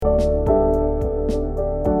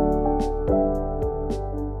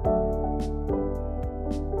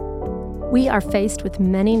We are faced with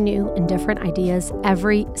many new and different ideas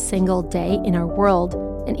every single day in our world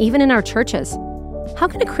and even in our churches. How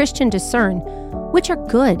can a Christian discern which are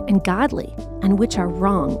good and godly and which are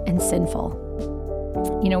wrong and sinful?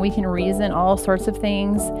 You know, we can reason all sorts of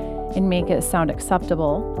things and make it sound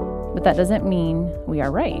acceptable, but that doesn't mean we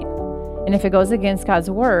are right. And if it goes against God's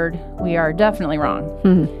word, we are definitely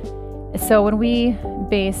wrong. So when we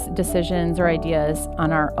base decisions or ideas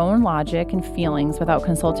on our own logic and feelings without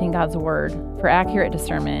consulting God's word for accurate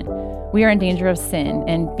discernment, we are in danger of sin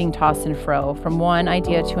and being tossed and fro from one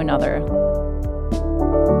idea to another.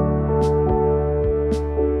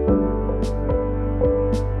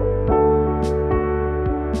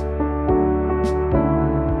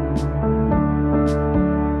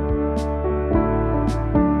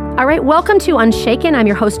 All right, welcome to Unshaken. I'm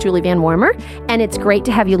your host, Julie Van Warmer, and it's great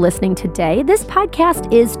to have you listening today. This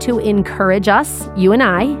podcast is to encourage us, you and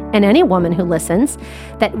I, and any woman who listens,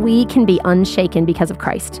 that we can be unshaken because of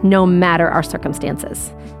Christ, no matter our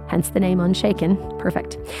circumstances. Hence the name Unshaken.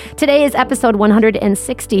 Perfect. Today is episode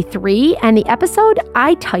 163, and the episode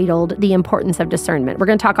I titled The Importance of Discernment. We're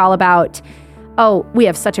going to talk all about we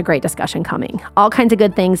have such a great discussion coming. All kinds of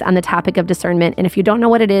good things on the topic of discernment. And if you don't know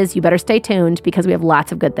what it is, you better stay tuned because we have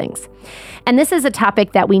lots of good things. And this is a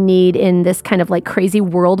topic that we need in this kind of like crazy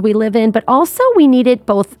world we live in, but also we need it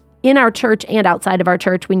both in our church and outside of our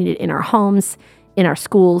church. We need it in our homes, in our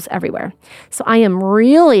schools, everywhere. So I am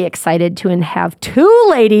really excited to have two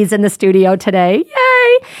ladies in the studio today.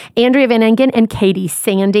 Yay! Andrea Van Engen and Katie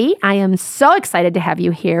Sandy. I am so excited to have you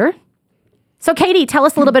here. So Katie, tell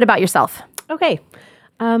us a little bit about yourself. Okay.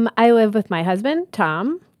 I live with my husband,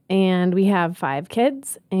 Tom, and we have 5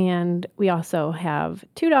 kids, and we also have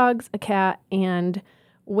 2 dogs, a cat, and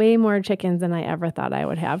way more chickens than I ever thought I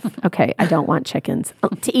would have. Okay, I don't want chickens.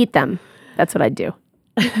 To eat them. That's what I do.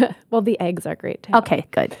 Well, the eggs are great, too. Okay,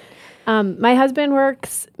 good. My husband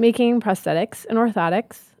works making prosthetics and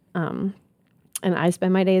orthotics, and I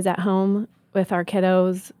spend my days at home with our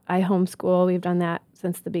kiddos. I homeschool. We've done that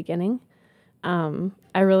since the beginning.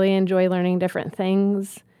 I really enjoy learning different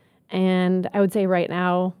things, and I would say right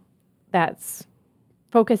now that's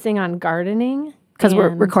focusing on gardening. Because we're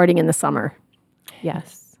recording in the summer.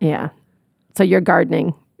 Yes. Yeah. So you're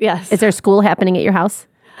gardening. Yes. Is there school happening at your house?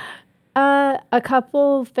 A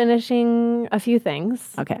couple finishing a few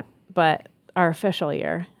things. Okay. But our official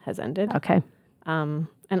year has ended. Okay. And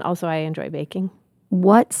also I enjoy baking.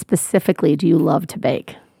 What specifically do you love to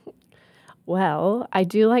bake? Well, I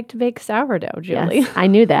do like to bake sourdough, Julie. Yes, I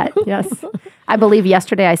knew that. Yes. I believe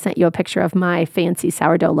yesterday I sent you a picture of my fancy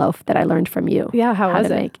sourdough loaf that I learned from you. Yeah, how was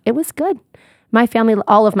it? Make. It was good. My family,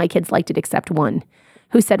 all of my kids liked it except one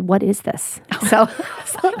who said, "What is this?" So I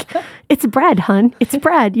was like, "It's bread, hun. It's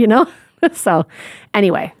bread, you know?" So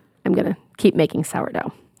anyway, I'm going to keep making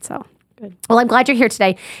sourdough. So good. Well, I'm glad you're here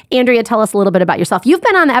today. Andrea, tell us a little bit about yourself. You've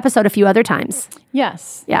been on the episode a few other times.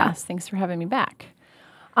 Yes. Yeah. Yes. Thanks for having me back.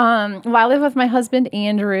 Well, I live with my husband,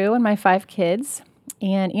 Andrew, and my 5 kids.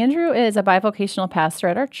 And Andrew is a bivocational pastor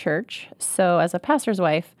at our church. So as a pastor's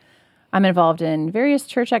wife, I'm involved in various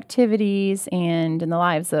church activities and in the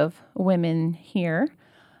lives of women here.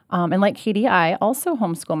 And like Katie, I also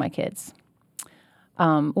homeschool my kids.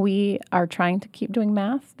 We are trying to keep doing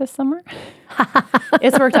math this summer.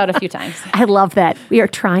 It's worked out a few times. I love that. We are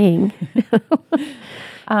trying.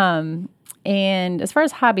 And as far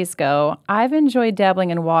as hobbies go, I've enjoyed dabbling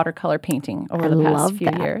in watercolor painting over the past few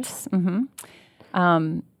years.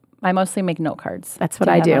 Mm-hmm. I mostly make note cards. That's what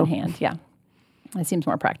I do. On hand. Yeah. It seems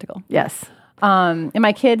more practical. Yes. And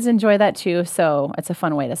my kids enjoy that too, so it's a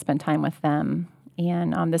fun way to spend time with them.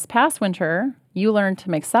 And this past winter, you learned to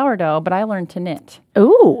make sourdough, but I learned to knit.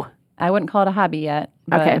 Ooh. I wouldn't call it a hobby yet,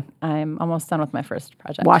 but okay. I'm almost done with my first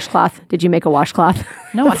project. Washcloth. Did you make a washcloth?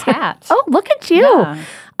 No, a hat. Oh, look at you. Yeah.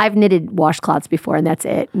 I've knitted washcloths before, and that's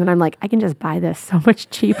it. And then I'm like, I can just buy this so much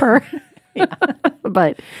cheaper.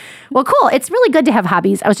 But, well, cool. It's really good to have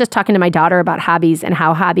hobbies. I was just talking to my daughter about hobbies and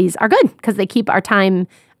how hobbies are good because they keep our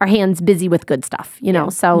hands busy with good stuff, you know.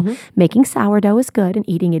 So making sourdough is good, and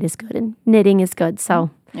eating it is good, and knitting is good. So,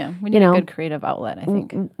 yeah, we need a good creative outlet, I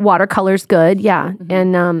think. Watercolor's good, yeah.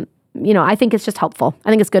 And, I think it's just helpful. I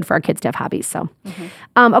think it's good for our kids to have hobbies. So,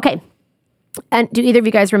 okay. And do either of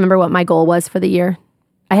you guys remember what my goal was for the year?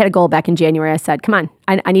 I had a goal back in January. I said, come on,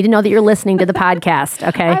 I need to know that you're listening to the podcast,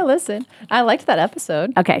 okay? I listened. I liked that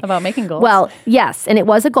episode about making goals. Well, yes, and it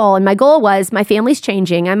was a goal. And my goal was my family's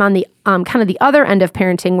changing. I'm on the kind of the other end of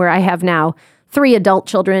parenting where I have now 3 adult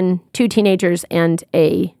children, 2 teenagers, and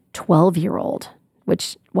a 12-year-old,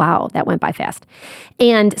 which, wow, that went by fast.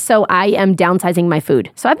 And so I am downsizing my food.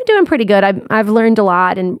 So I've been doing pretty good. I've learned a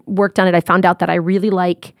lot and worked on it. I found out that I really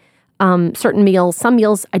like certain meals. Some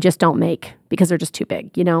meals I just don't make because they're just too big,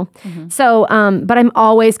 you know? So, but I'm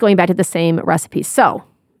always going back to the same recipes. So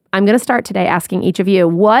I'm going to start today asking each of you,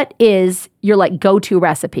 what is your like go-to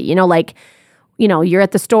recipe? You know, like, you know, you're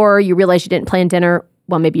at the store, you realize you didn't plan dinner.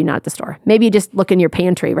 Well, maybe you're not at the store. Maybe you just look in your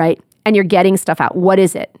pantry, right? And you're getting stuff out. What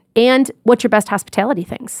is it? And what's your best hospitality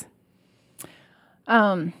things?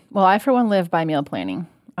 Well, I for one live by meal planning.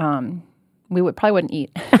 We probably wouldn't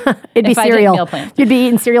eat. It'd be if I didn't cereal. meal plan. You'd be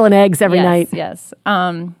eating cereal and eggs every night. Yes.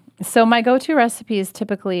 So my go-to recipes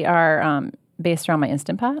typically are based around my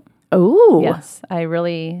Instant Pot. Oh, Yes,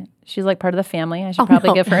 she's like part of the family. I should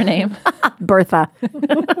probably give her a name. Bertha.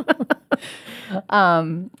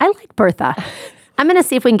 I like Bertha. I'm going to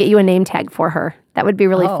see if we can get you a name tag for her. That would be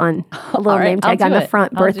really fun. A little right, name tag I'll on do the it.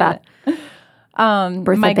 front, I'll do Bertha. it.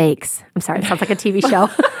 Bertha Bakes. I'm sorry, it sounds like a TV show.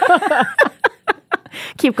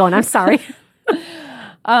 Keep going. I'm sorry.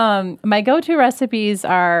 My go-to recipes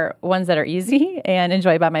are ones that are easy and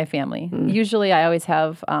enjoyed by my family. Usually I always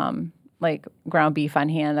have like ground beef on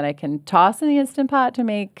hand that I can toss in the Instant Pot to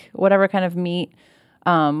make whatever kind of meat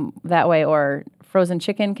that way, or frozen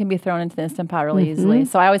chicken can be thrown into the Instant Pot really easily.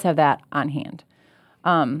 So I always have that on hand.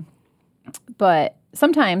 But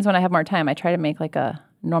sometimes when I have more time, I try to make like a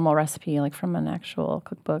normal recipe, like from an actual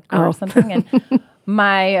cookbook or something. And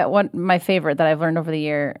my favorite that I've learned over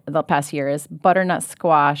the past year is butternut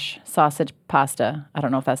squash sausage pasta. I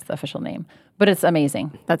don't know if that's the official name, but it's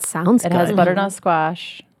amazing. That sounds It good. has butternut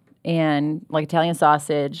squash and like Italian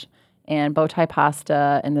sausage and bow tie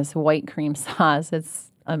pasta and this white cream sauce.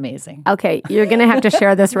 It's amazing. Okay, you're going to have to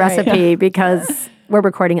share this recipe because we're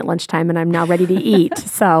recording at lunchtime and I'm now ready to eat.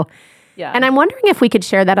 So, Yeah. and I'm wondering if we could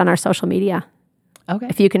share that on our social media. Okay.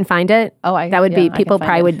 If you can find it. That would be, I can people find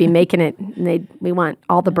probably it. would be making it. And we want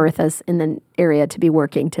all the Berthas in the area to be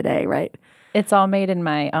working today, right? It's all made in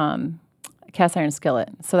my cast iron skillet,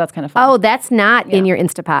 so that's kind of fun. Oh, that's not in your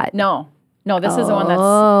Instapot. No, this is the one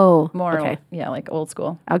that's more, okay. like old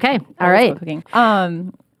school. Okay, all Old right. school cooking.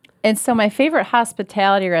 And so my favorite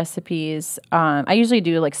hospitality recipes, I usually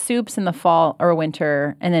do like soups in the fall or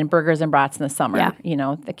winter, and then burgers and brats in the summer. Yeah. You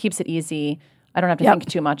know, that keeps it easy. I don't have to think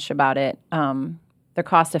too much about it. They're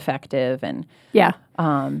cost effective, and Yeah.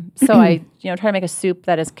 so I try to make a soup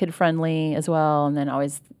that is kid friendly as well, and then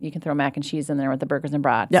always you can throw mac and cheese in there with the burgers and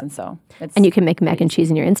brats, and so it's. And you can make mac and cheese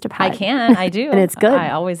in your Instapot. I do, and it's good.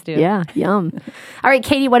 I always do. Yeah, yum. All right,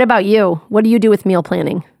 Katie, what about you? What do you do with meal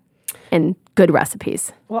planning and good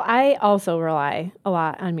recipes? Well, I also rely a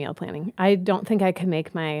lot on meal planning. I don't think I could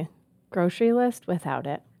make my grocery list without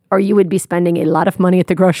it. Or you would be spending a lot of money at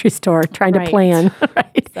the grocery store trying to Right. plan,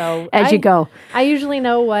 right? So As you go. I usually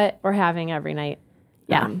know what we're having every night.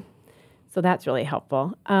 Yeah. So that's really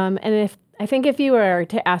helpful. And if you were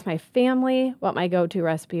to ask my family what my go-to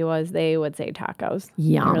recipe was, they would say tacos.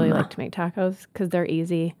 Yum. I really like to make tacos because they're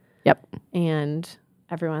easy Yep. and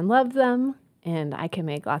everyone loves them. And I can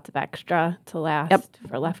make lots of extra to last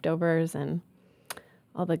for leftovers and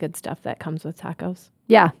all the good stuff that comes with tacos.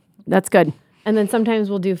 Yeah, that's good. And then sometimes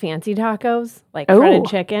we'll do fancy tacos, like Ooh. shredded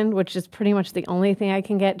chicken, which is pretty much the only thing I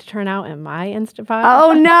can get to turn out in my Instapot.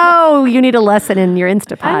 Oh, no. You need a lesson in your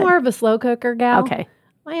Instapot. I'm more of a slow cooker gal. Okay.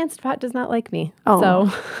 My Instapot does not like me. Oh.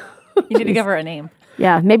 So You need to give her a name.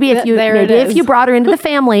 Yeah, maybe if There it you is. brought her into the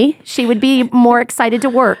family, she would be more excited to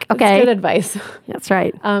work. it's Okay. good advice. That's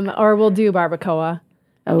right. Or we'll do barbacoa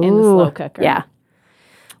Oh, in the slow cooker. Yeah.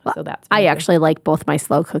 So that's I my actually like both my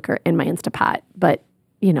slow cooker and my Instapot, but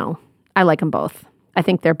I like them both. I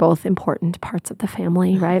think they're both important parts of the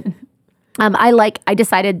family, right? I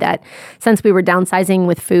decided that since we were downsizing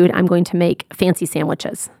with food, I'm going to make fancy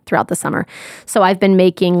sandwiches throughout the summer. So I've been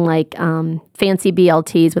making like fancy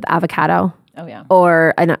BLTs with avocado. Oh yeah.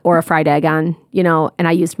 Or a fried egg on, and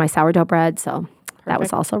I used my sourdough bread, so that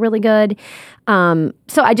was also really good. So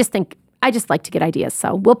I just like to get ideas.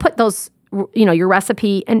 So we'll put those, your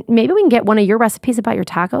recipe, and maybe we can get one of your recipes about your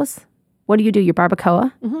tacos. What do you do? Your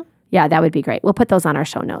barbacoa? Mm-hmm. Yeah, that would be great. We'll put those on our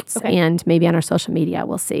show notes and maybe on our social media.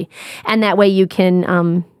 We'll see. And that way you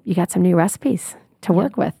can, you got some new recipes to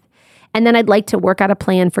work with. And then I'd like to work out a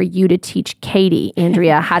plan for you to teach Katie,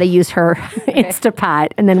 Andrea, how to use her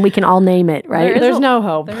Instapot. And then we can all name it, right? There's no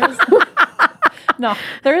hope.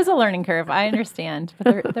 There is a learning curve. I understand,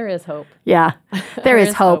 but there is hope. Yeah, there is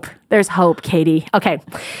is hope. hope. There's hope, Katie. Okay.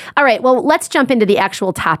 All right. Well, let's jump into the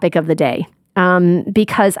actual topic of the day.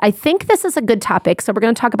 Because I think this is a good topic. So we're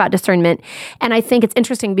going to talk about discernment. And I think it's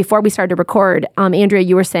interesting, before we started to record, Andrea,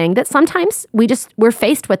 you were saying that sometimes we're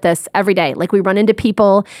faced with this every day. Like we run into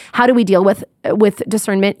people. How do we deal with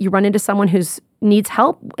discernment? You run into someone who needs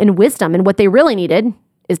help and wisdom, and what they really needed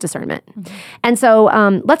is discernment. And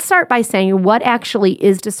so let's start by saying what actually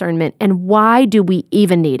is discernment and why do we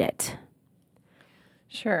even need it?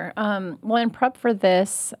 Sure. Well, in prep for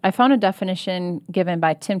this, I found a definition given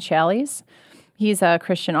by Tim Challies. He's a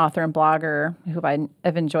Christian author and blogger who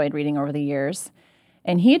I've enjoyed reading over the years.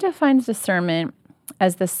 And he defines discernment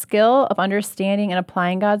as the skill of understanding and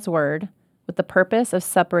applying God's word with the purpose of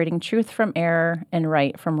separating truth from error and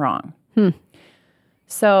right from wrong.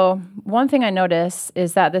 So one thing I notice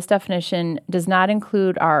is that this definition does not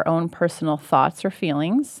include our own personal thoughts or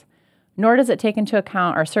feelings, nor does it take into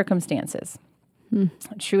account our circumstances.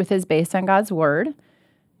 Truth is based on God's word.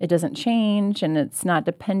 It doesn't change, and it's not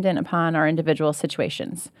dependent upon our individual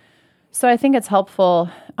situations. So I think it's helpful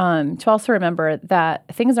to also remember that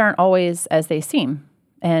things aren't always as they seem,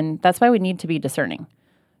 and that's why we need to be discerning.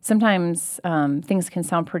 Sometimes things can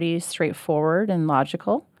sound pretty straightforward and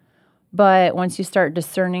logical, but once you start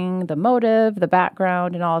discerning the motive, the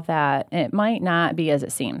background, and all of that, it might not be as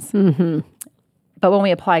it seems. But when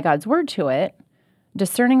we apply God's word to it,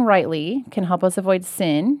 discerning rightly can help us avoid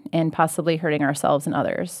sin and possibly hurting ourselves and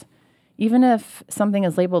others. Even if something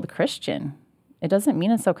is labeled Christian, it doesn't mean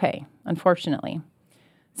it's okay, unfortunately.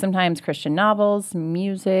 Sometimes Christian novels,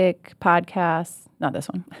 music, podcasts, not this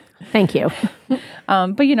one. Thank you.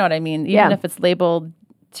 But you know what I mean. Even if it's labeled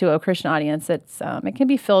to a Christian audience, it can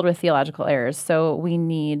be filled with theological errors. So we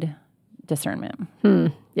need discernment.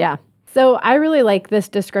 Yeah. So I really like this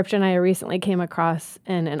description I recently came across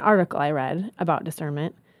in an article I read about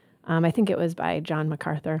discernment. I think it was by John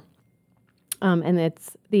MacArthur. And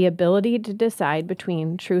it's the ability to decide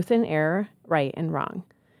between truth and error, right and wrong.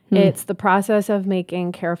 It's the process of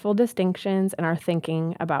making careful distinctions in our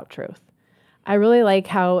thinking about truth. I really like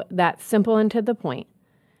how that's simple and to the point.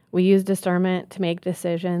 We use discernment to make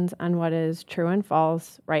decisions on what is true and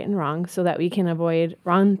false, right and wrong, so that we can avoid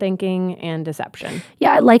wrong thinking and deception.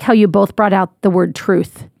 Yeah, I like how you both brought out the word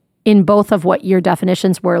truth in both of what your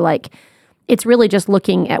definitions were. Like, it's really just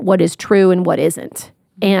looking at what is true and what isn't.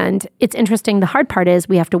 And it's interesting. The hard part is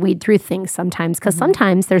we have to weed through things sometimes because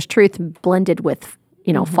sometimes there's truth blended with,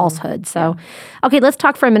 falsehood. So, okay, let's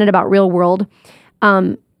talk for a minute about real world.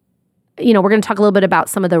 We're going to talk a little bit about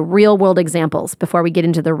some of the real world examples before we get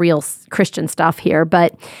into the real Christian stuff here.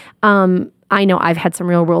 But I know I've had some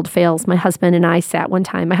real world fails. My husband and I sat one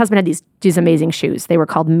time. My husband had these amazing shoes. They were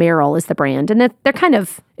called Merrell is the brand. And they're kind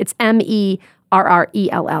of, it's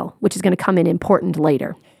Merrell, which is going to come in important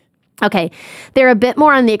later. Okay, they're a bit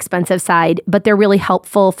more on the expensive side, but they're really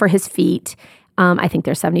helpful for his feet. I think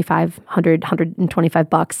they're $75, $100,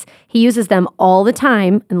 $125. He uses them all the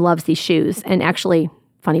time and loves these shoes. And actually,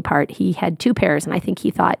 funny part, he had 2 pairs, and I think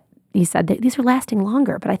he said that these are lasting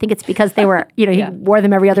longer, but I think it's because they were, he wore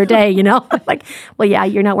them every other day, Like, well, yeah,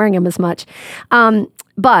 you're not wearing them as much.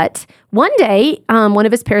 But one day, one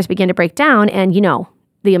of his pairs began to break down, and,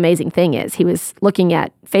 the amazing thing is he was looking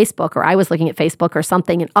at Facebook, or I was looking at Facebook or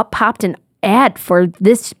something, and up popped an ad for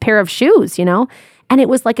this pair of shoes, and it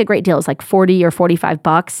was like a great deal. It was like $40 or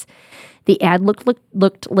 $45. The ad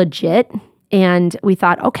looked legit. And we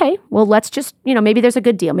thought, okay, well, let's just, maybe there's a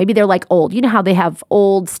good deal. Maybe they're like old. You know how they have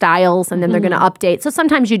old styles and then they're going to update. So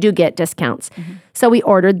sometimes you do get discounts. So we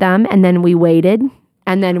ordered them and then we waited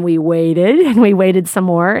and then we waited and we waited some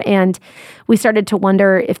more. And we started to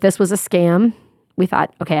wonder if this was a scam. We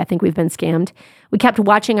thought, okay, I think we've been scammed. We kept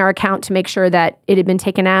watching our account to make sure that it had been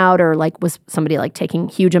taken out or was somebody taking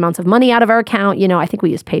huge amounts of money out of our account. I think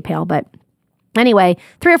we used PayPal. But anyway,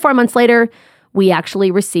 3 or 4 months later, we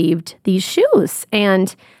actually received these shoes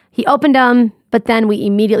and he opened them, but then we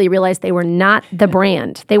immediately realized they were not the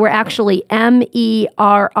brand. They were actually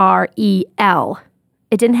Merrell.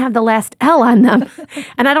 It didn't have the last L on them.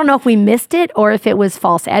 And I don't know if we missed it or if it was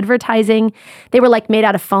false advertising. They were made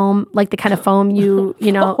out of foam, like the kind of foam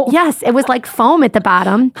Yes, it was like foam at the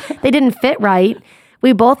bottom. They didn't fit right.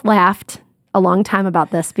 We both laughed a long time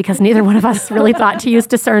about this because neither one of us really thought to use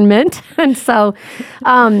discernment. And so,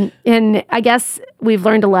 and I guess we've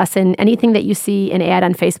learned a lesson. Anything that you see an ad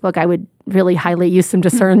on Facebook, I would really highly use some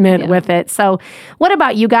discernment with it. So what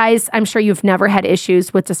about you guys? I'm sure you've never had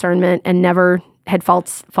issues with discernment and never had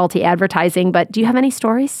faulty advertising, but do you have any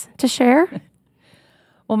stories to share?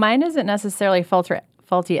 Well, mine isn't necessarily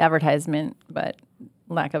faulty advertisement, but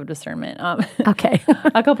lack of discernment. Okay.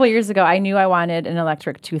 A couple of years ago, I knew I wanted an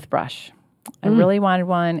electric toothbrush. I really wanted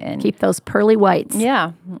one. And keep those pearly whites.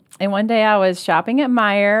 Yeah. And one day I was shopping at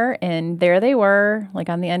Meijer, and there they were,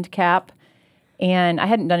 on the end cap. And I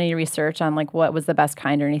hadn't done any research on what was the best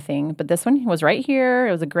kind or anything. But this one was right here.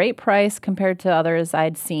 It was a great price compared to others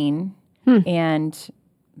I'd seen. And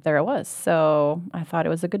there it was. So I thought it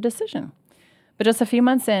was a good decision. But just a few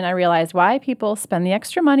months in, I realized why people spend the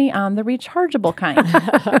extra money on the rechargeable kind.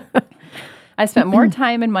 I spent more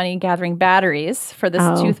time and money gathering batteries for this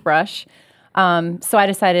toothbrush. So I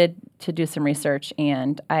decided to do some research,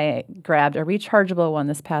 and I grabbed a rechargeable one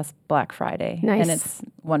this past Black Friday. Nice. And it's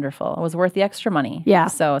wonderful. It was worth the extra money. Yeah.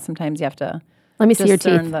 So sometimes you have to Let me see your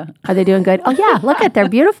teeth. Are they doing good? Oh, yeah. Look at they're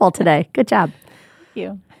beautiful today. Good job.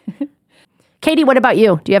 Thank you. Katie, what about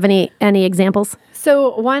you? Do you have any examples?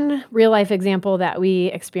 So one real life example that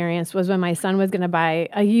we experienced was when my son was going to buy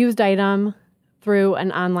a used item through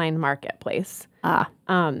an online marketplace.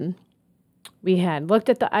 We had looked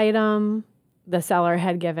at the item. The seller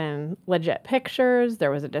had given legit pictures.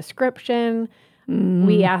 There was a description.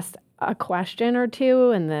 We asked a question or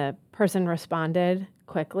two, and the person responded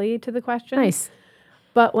quickly to the question. Nice.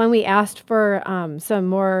 But when we asked for some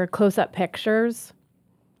more close-up pictures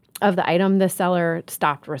of the item, the seller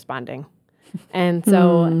stopped responding. And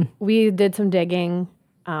so we did some digging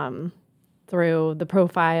through the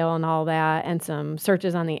profile and all that and some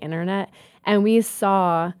searches on the internet, and we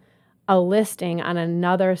saw a listing on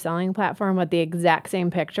another selling platform with the exact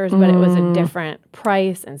same pictures, but it was a different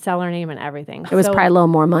price and seller name and everything. It was probably a little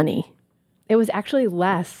more money. It was actually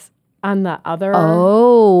less on the other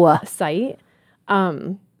site.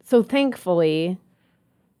 So thankfully,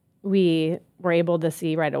 we were able to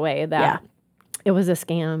see right away that it was a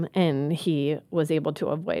scam, and he was able to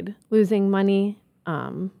avoid losing money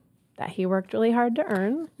that he worked really hard to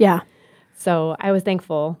earn. Yeah. So I was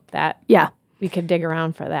thankful that we could dig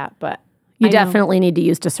around for that. But you definitely need to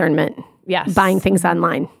use discernment. Yes. Buying things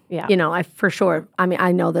online. Yeah. You know,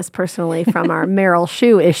 I know this personally from our Merrill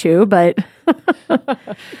shoe issue, but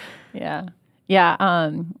Yeah.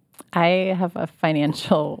 I have a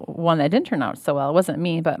financial one that didn't turn out so well. It wasn't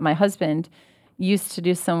me, but my husband used to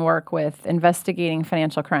do some work with investigating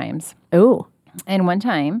financial crimes. oh, And one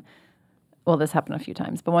time, well, this happened a few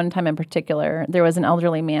times, but one time in particular, there was an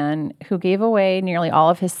elderly man who gave away nearly all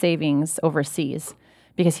of his savings overseas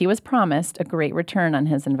because he was promised a great return on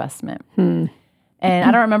his investment. And I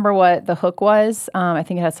don't remember what the hook was. I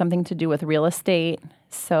think it had something to do with real estate.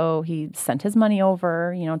 So he sent his money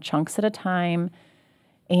over, chunks at a time.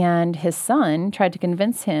 And his son tried to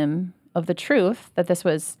convince him of the truth that this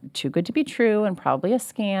was too good to be true and probably a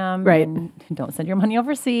scam. Right. And don't send your money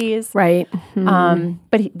overseas. right.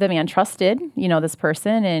 But the man trusted, this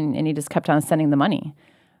person, and he just kept on sending the money.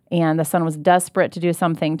 And the son was desperate to do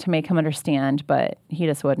something to make him understand, but he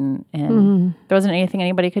just wouldn't. And there wasn't anything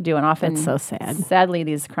anybody could do. And often, That's so sad. Sadly,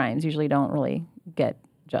 these crimes usually don't really get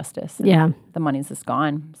justice. And Yeah. the money's just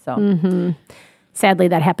gone. So Sadly,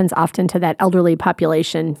 that happens often to that elderly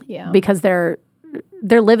population because they're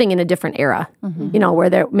living in a different era, where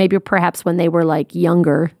they're maybe perhaps when they were like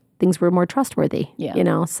younger, things were more trustworthy,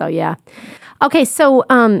 so yeah. Okay. So,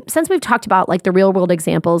 since we've talked about like the real world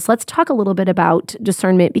examples, let's talk a little bit about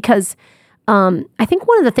discernment because, I think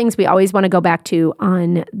one of the things we always want to go back to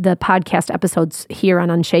on the podcast episodes here on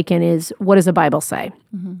Unshaken is what does the Bible say?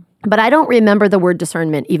 But I don't remember the word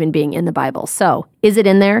discernment even being in the Bible. So is it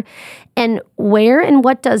in there? And where and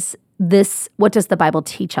what does the Bible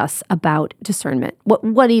teach us about discernment?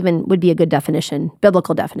 What even would be a good definition,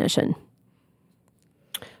 biblical definition?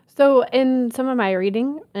 So in some of my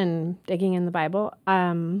reading and digging in the Bible,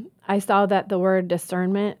 I saw that the word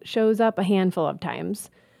discernment shows up a handful of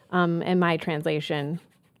times in my translation,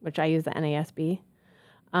 which I use the NASB.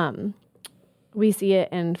 We see it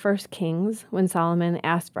in 1 Kings when Solomon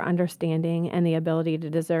asked for understanding and the ability to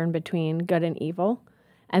discern between good and evil,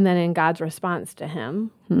 and then in God's response to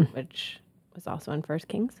him, which was also in 1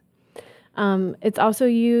 Kings. It's also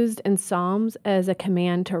used in Psalms as a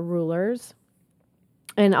command to rulers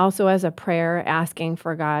and also as a prayer asking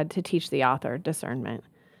for God to teach the author discernment.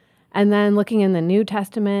 And then looking in the New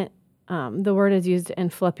Testament, the word is used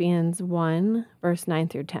in Philippians 1, verse 9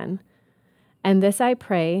 through 10. And this I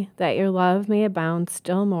pray, that your love may abound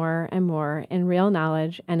still more and more in real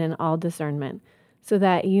knowledge and in all discernment, so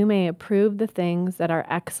that you may approve the things that are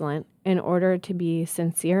excellent in order to be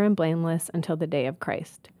sincere and blameless until the day of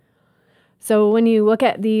Christ. So when you look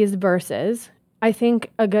at these verses, I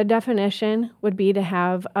think a good definition would be to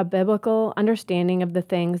have a biblical understanding of the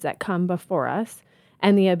things that come before us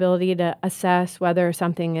and the ability to assess whether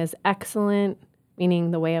something is excellent,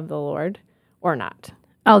 meaning the way of the Lord, or not.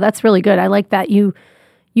 Oh, that's really good. I like that you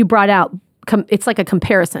brought out, it's like a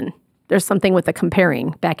comparison. There's something with the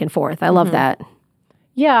comparing back and forth. I love that.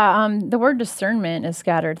 Yeah, the word discernment is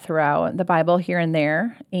scattered throughout the Bible here and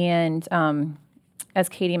there. And as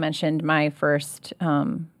Katie mentioned, my first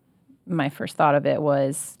thought of it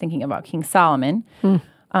was thinking about King Solomon.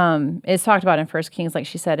 It's talked about in First Kings, like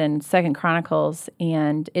she said, in Second Chronicles.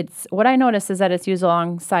 And it's what I noticed is that it's used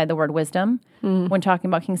alongside the word wisdom when talking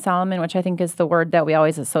about King Solomon, which I think is the word that we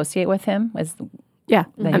always associate with him, is that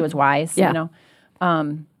he was wise,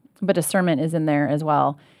 but discernment is in there as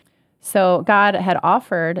well. So God had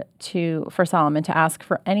offered for Solomon to ask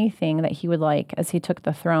for anything that he would like as he took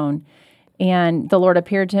the throne. And the Lord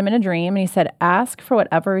appeared to him in a dream, and he said, ask for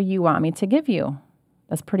whatever you want me to give you.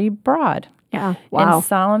 That's pretty broad. Yeah. Wow. And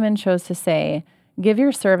Solomon chose to say, give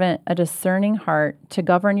your servant a discerning heart to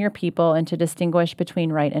govern your people and to distinguish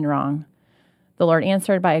between right and wrong. The Lord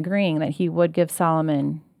answered by agreeing that he would give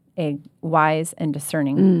Solomon a wise and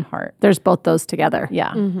discerning heart. There's both those together.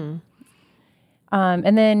 Yeah.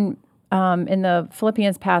 And then in the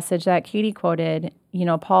Philippians passage that Katie quoted,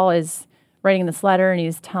 Paul is writing this letter and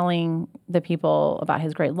he's telling the people about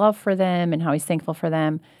his great love for them and how he's thankful for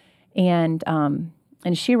them. And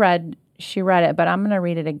she read it, but I'm going to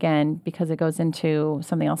read it again because it goes into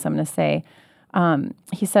something else I'm going to say.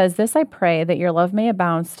 He says, this I pray, that your love may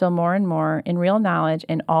abound still more and more in real knowledge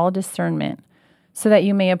and all discernment, so that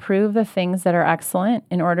you may approve the things that are excellent,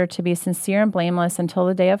 in order to be sincere and blameless until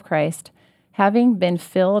the day of Christ, having been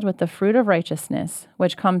filled with the fruit of righteousness,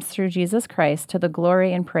 which comes through Jesus Christ, to the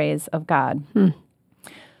glory and praise of God.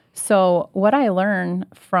 So what I learn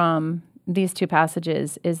from these two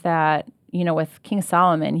passages is that, with King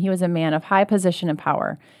Solomon, he was a man of high position and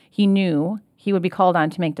power. He knew he would be called on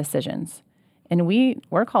to make decisions. And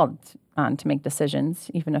we're called on to make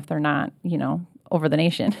decisions, even if they're not, over the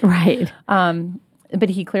nation. Right. But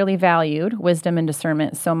he clearly valued wisdom and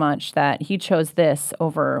discernment so much that he chose this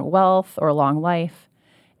over wealth or long life.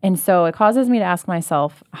 And so it causes me to ask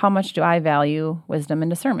myself, how much do I value wisdom and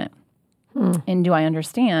discernment? And do I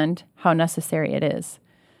understand how necessary it is?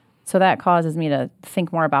 So that causes me to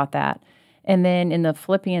think more about that. And then in the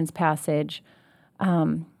Philippians passage,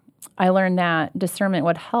 I learned that discernment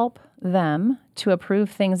would help them to approve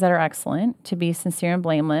things that are excellent, to be sincere and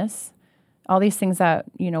blameless, all these things that,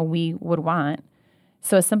 we would want.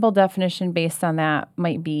 So a simple definition based on that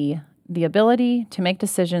might be the ability to make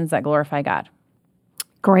decisions that glorify God.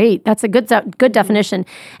 Great. That's a good definition.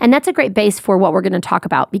 And that's a great base for what we're going to talk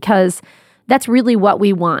about, because that's really what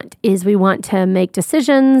we want, is we want to make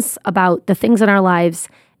decisions about the things in our lives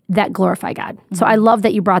that glorify God. So I love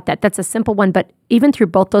that you brought that. That's a simple one, but even through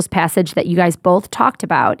both those passages that you guys both talked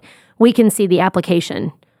about, we can see the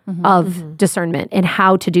application of discernment and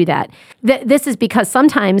how to do that. This is because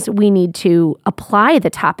sometimes we need to apply the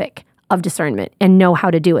topic of discernment and know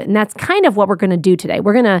how to do it. And that's kind of what we're going to do today.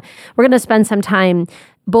 We're going to spend some time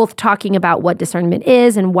both talking about what discernment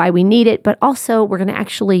is and why we need it, but also we're going to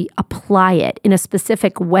actually apply it in a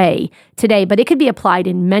specific way today. But it could be applied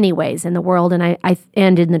in many ways in the world and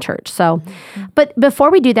and in the church. So, but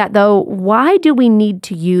before we do that, though, why do we need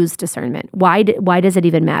to use discernment? Why does it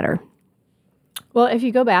even matter? Well, if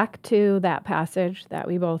you go back to that passage that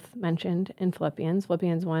we both mentioned in Philippians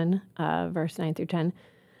 1, verse 9 through 10,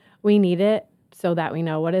 we need it so that we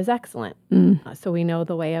know what is excellent. So we know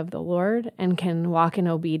the way of the Lord and can walk in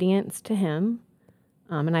obedience to him.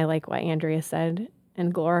 And I like what Andrea said,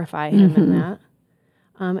 and glorify him in that.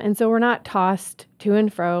 And so we're not tossed to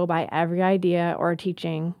and fro by every idea or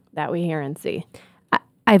teaching that we hear and see.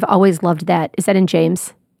 I've always loved that. Is that in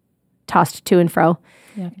James? Tossed to and fro?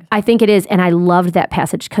 Yeah, I think it is, and I loved that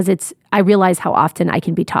passage because I realize how often I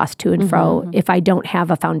can be tossed to and fro if I don't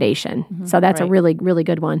have a foundation. So that's a really, really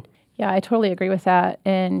good one. Yeah, I totally agree with that.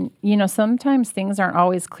 And, sometimes things aren't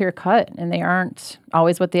always clear cut, and they aren't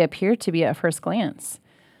always what they appear to be at first glance.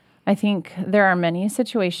 I think there are many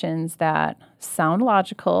situations that sound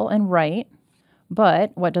logical and right,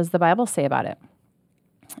 but what does the Bible say about it?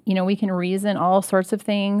 We can reason all sorts of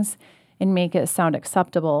things and make it sound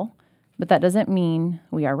acceptable, but that doesn't mean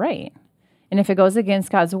we are right. And if it goes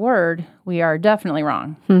against God's word, we are definitely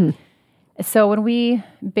wrong. So when we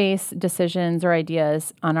base decisions or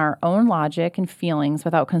ideas on our own logic and feelings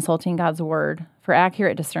without consulting God's word for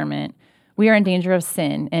accurate discernment, we are in danger of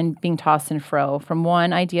sin and being tossed and fro from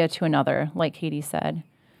one idea to another, like Katie said.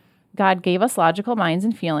 God gave us logical minds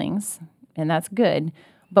and feelings, and that's good.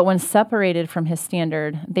 But when separated from his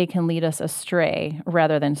standard, they can lead us astray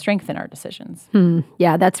rather than strengthen our decisions.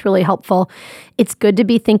 Yeah, that's really helpful. It's good to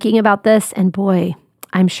be thinking about this. And boy,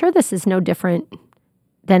 I'm sure this is no different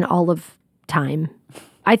than all of time.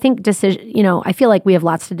 I think I feel like we have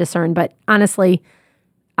lots to discern, but honestly,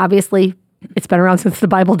 obviously, it's been around since the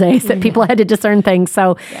Bible days that people had to discern things.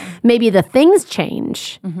 So maybe the things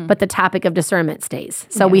change, but the topic of discernment stays.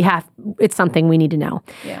 So it's something we need to know.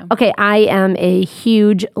 Yeah. Okay, I am a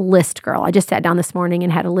huge list girl. I just sat down this morning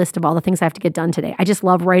and had a list of all the things I have to get done today. I just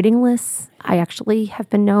love writing lists. I actually have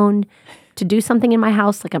been known to do something in my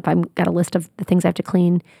house, like if I've got a list of the things I have to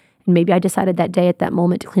clean, and maybe I decided that day at that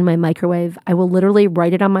moment to clean my microwave, I will literally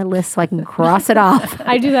write it on my list so I can cross it off.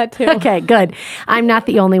 I do that too. Okay, good. I'm not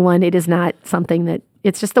the only one. It is not something that,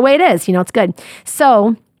 it's just the way it is. It's good.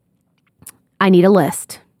 So I need a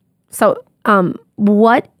list. So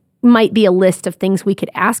what might be a list of things we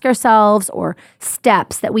could ask ourselves or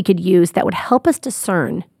steps that we could use that would help us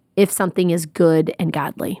discern if something is good and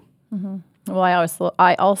godly? Well,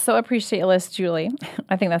 I also appreciate a list, Julie.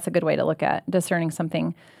 I think that's a good way to look at discerning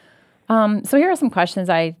something. So here are some questions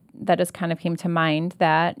that just kind of came to mind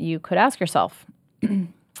that you could ask yourself.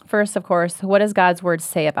 First, of course, what does God's word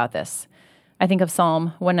say about this? I think of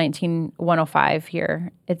Psalm 119, 105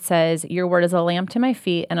 here. It says, your word is a lamp to my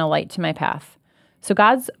feet and a light to my path. So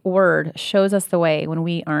God's word shows us the way when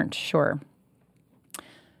we aren't sure.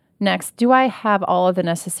 Next, do I have all of the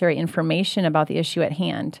necessary information about the issue at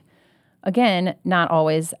hand? Again, not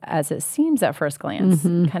always as it seems at first glance,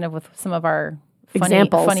 kind of with some of our funny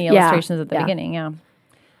illustrations at the beginning.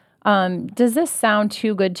 Does this sound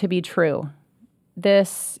too good to be true?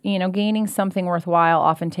 This, gaining something worthwhile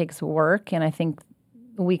often takes work, and I think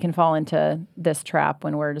we can fall into this trap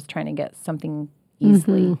when we're just trying to get something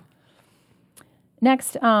easily.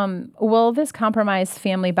 Next, will this compromise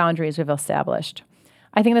family boundaries we've established?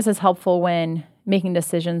 I think this is helpful when making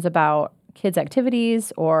decisions about kids'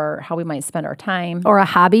 activities or how we might spend our time. Or a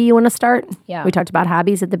hobby you want to start. Yeah. We talked about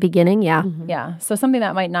hobbies at the beginning. Yeah. Yeah. So something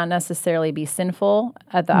that might not necessarily be sinful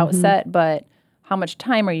at the outset, but how much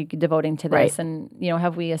time are you devoting to this? Right. And,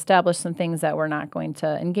 have we established some things that we're not going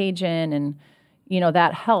to engage in? And,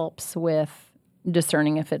 that helps with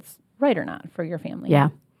discerning if it's right or not for your family. Yeah.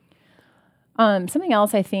 Something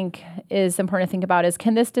else I think is important to think about is,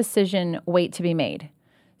 can this decision wait to be made?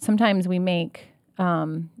 Sometimes we make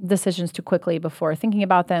decisions too quickly before thinking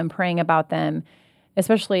about them, praying about them,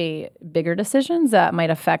 especially bigger decisions that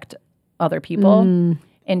might affect other people.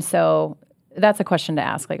 And so that's a question to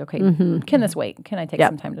ask, like, okay, can this wait? Can I take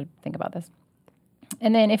some time to think about this?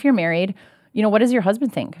 And then if you're married, what does your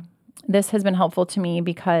husband think? This has been helpful to me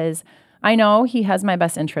because I know he has my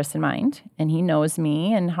best interest in mind, and he knows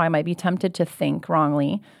me and how I might be tempted to think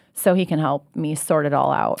wrongly, so he can help me sort it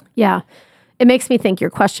all out. Yeah. It makes me think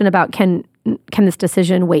your question about can this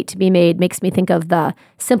decision wait to be made makes me think of the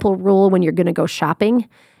simple rule when you're going to go shopping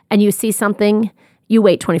and you see something, you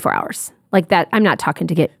wait 24 hours. Like that, I'm not talking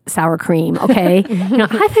to get sour cream, okay?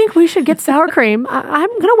 I think we should get sour cream. I'm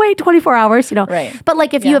going to wait 24 hours, Right. But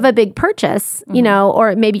like if you have a big purchase,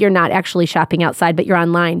 or maybe you're not actually shopping outside, but you're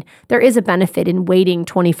online, there is a benefit in waiting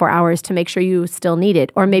 24 hours to make sure you still need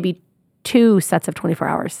it, or maybe 2 sets of 24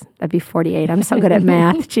 hours. That'd be 48. I'm so good at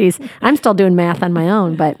math. Jeez, I'm still doing math on my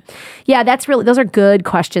own. But yeah, those are good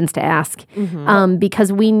questions to ask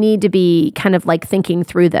because we need to be kind of like thinking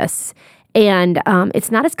through this. And it's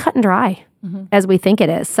not as cut and dry as we think it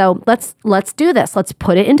is. So let's do this. Let's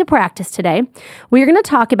put it into practice today. We are going to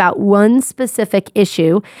talk about one specific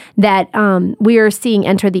issue that we are seeing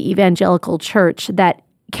enter the evangelical church that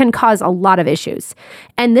can cause a lot of issues.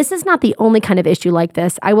 And this is not the only kind of issue like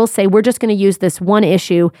this. I will say we're just going to use this one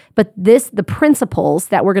issue, but the principles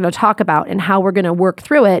that we're going to talk about and how we're going to work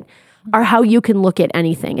through it are how you can look at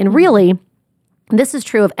anything. And really, this is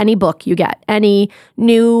true of any book you get, any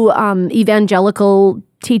new evangelical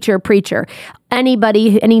teacher, preacher,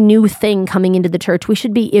 anybody, any new thing coming into the church, we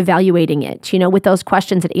should be evaluating it, with those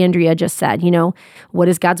questions that Andrea just said, what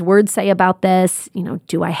does God's word say about this?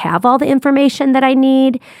 Do I have all the information that I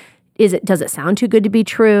need? Does it sound too good to be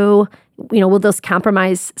true? Will this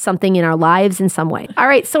compromise something in our lives in some way? All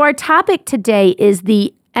right. So our topic today is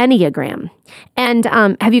the Enneagram. And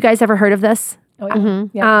have you guys ever heard of this? Oh, yeah.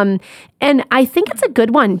 Yeah. And I think it's a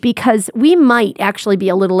good one because we might actually be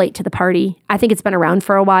a little late to the party. I think it's been around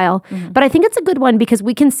for a while, but I think it's a good one because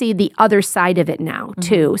we can see the other side of it now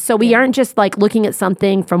too. So we aren't just like looking at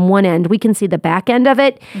something from one end. We can see the back end of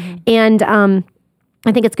it. And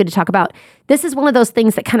I think it's good to talk about. This is one of those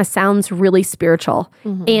things that kind of sounds really spiritual.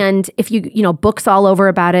 And if you books all over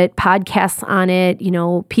about it, podcasts on it,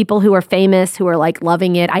 people who are famous who are like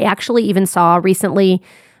loving it. I actually even saw recently,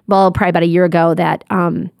 probably about a year ago, that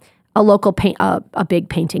a local a big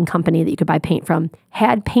painting company that you could buy paint from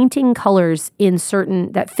had painting colors in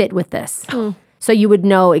certain that fit with this. So you would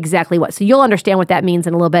know exactly what. So you'll understand what that means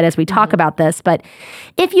in a little bit as we talk about this. But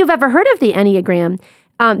if you've ever heard of the Enneagram,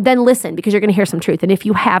 then listen, because you're going to hear some truth. And if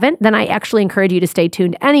you haven't, then I actually encourage you to stay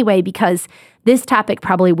tuned anyway, because this topic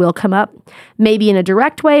probably will come up, maybe in a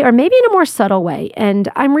direct way or maybe in a more subtle way. And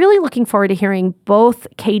I'm really looking forward to hearing both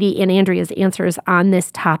Katie and Andrea's answers on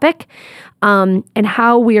this topic, and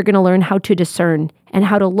how we are going to learn how to discern and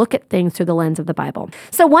how to look at things through the lens of the Bible.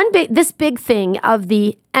 So this big thing of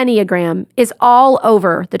the Enneagram is all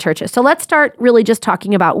over the churches. So let's start really just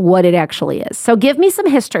talking about what it actually is. So give me some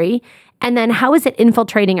history, and then how is it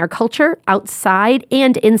infiltrating our culture outside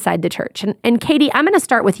and inside the church? And Katie, I'm going to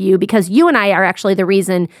start with you, because you and I are actually the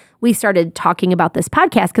reason we started talking about this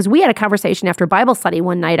podcast, because we had a conversation after Bible study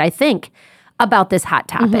one night, I think, about this hot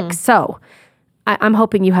topic. Mm-hmm. So I'm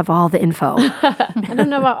hoping you have all the info. I don't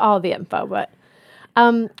know about all the info, but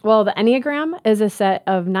well, the Enneagram is a set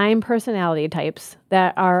of 9 personality types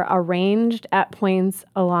that are arranged at points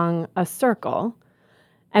along a circle,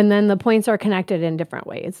 and then the points are connected in different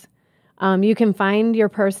ways. You can find your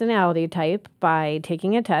personality type by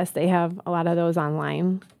taking a test. They have a lot of those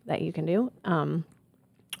online that you can do,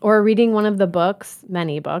 or reading one of the books,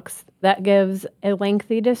 many books, that gives a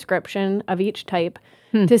lengthy description of each type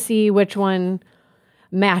to see which one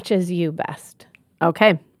matches you best.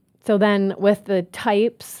 Okay. So then with the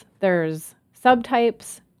types, there's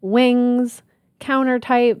subtypes, wings,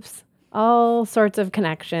 countertypes, all sorts of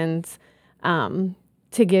connections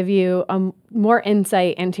to give you more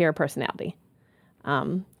insight into your personality.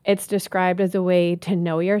 It's described as a way to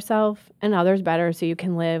know yourself and others better so you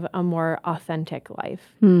can live a more authentic life.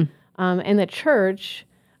 In the church,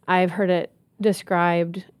 I've heard it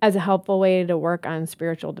described as a helpful way to work on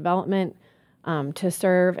spiritual development, to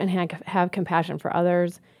serve and have compassion for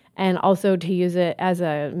others, and also to use it as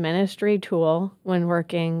a ministry tool when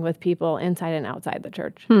working with people inside and outside the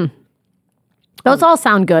church. Those all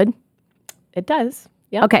sound good. It does.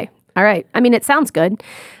 Yep. Okay. All right. I mean, it sounds good.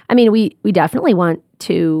 I mean, we definitely want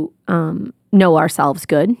to know ourselves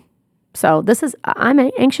good. So I'm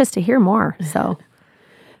anxious to hear more. So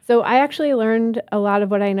I actually learned a lot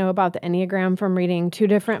of what I know about the Enneagram from reading 2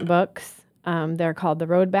 different books. They're called The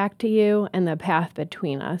Road Back to You and The Path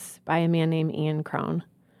Between Us by a man named Engen.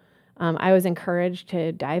 I was encouraged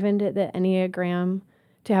to dive into the Enneagram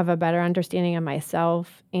to have a better understanding of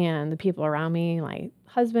myself and the people around me, my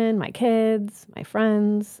husband, my kids, my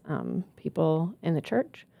friends, people in the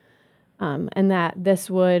church, and that this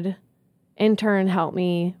would in turn help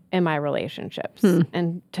me in my relationships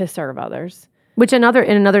and to serve others. Which in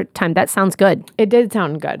another time, that sounds good. It did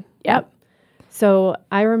sound good. Yep. So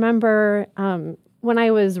I remember when I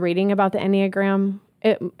was reading about the Enneagram,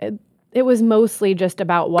 it was mostly just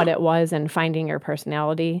about what it was and finding your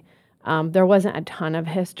personality. There wasn't a ton of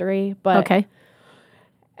history, but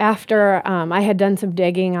after I had done some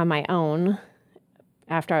digging on my own,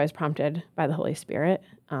 after I was prompted by the Holy Spirit,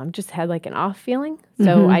 just had like an off feeling.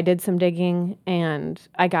 So I did some digging and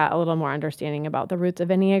I got a little more understanding about the roots of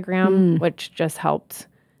Enneagram, which just helped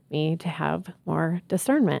me to have more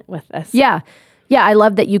discernment with this. Yeah. Yeah. I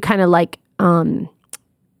love that you kind of like,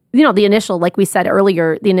 the initial, like we said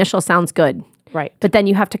earlier, the initial sounds good. Right. But then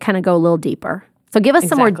you have to kind of go a little deeper. So give us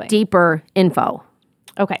some more deeper info.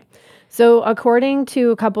 Okay. So according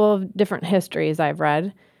to a couple of different histories I've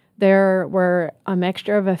read, there were a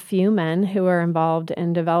mixture of a few men who were involved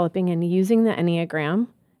in developing and using the Enneagram.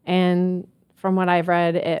 And from what I've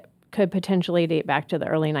read, it could potentially date back to the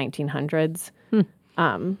early 1900s.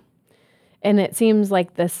 And it seems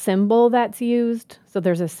like the symbol that's used, so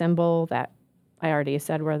there's a symbol that I already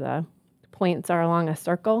said where the points are along a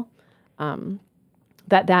circle,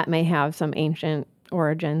 that may have some ancient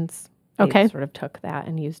origins. They sort of took that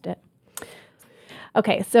and used it.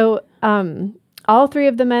 Okay, so all 3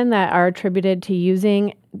 of the men that are attributed to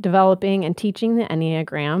using, developing, and teaching the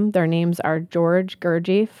Enneagram, their names are George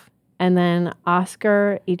Gurdjieff, and then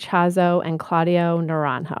Oscar Ichazo and Claudio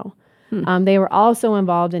Naranjo. They were also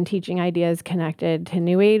involved in teaching ideas connected to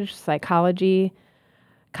New Age, psychology,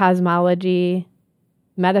 cosmology,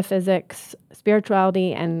 metaphysics,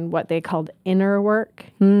 spirituality, and what they called inner work.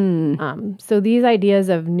 So these ideas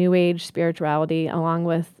of New Age spirituality, along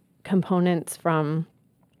with components from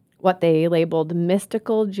what they labeled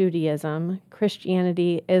mystical Judaism,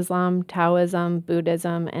 Christianity, Islam, Taoism,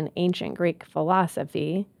 Buddhism, and ancient Greek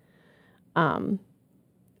philosophy,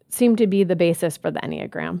 seemed to be the basis for the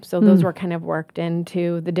Enneagram. So those were kind of worked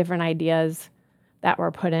into the different ideas that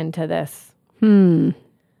were put into this.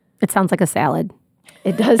 It sounds like a salad.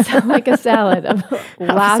 It does sound like a salad of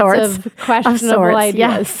lots of questionable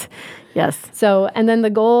ideas. Yes. So, and then the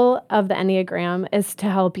goal of the Enneagram is to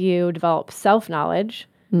help you develop self-knowledge,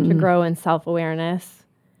 to grow in self-awareness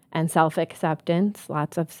and self-acceptance.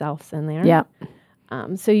 Lots of selves in there. Yeah.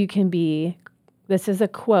 So you can be this is a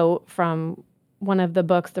quote from one of the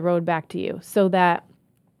books, The Road Back to You, so that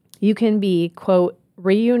you can be, quote,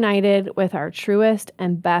 reunited with our truest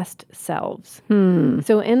and best selves.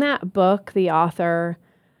 So in that book, the author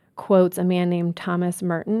quotes a man named Thomas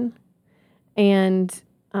Merton. And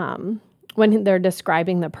when they're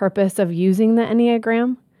describing the purpose of using the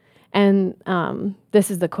Enneagram, and this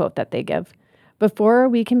is the quote that they give. Before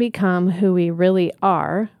we can become who we really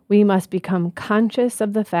are, we must become conscious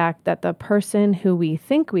of the fact that the person who we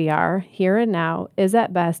think we are here and now is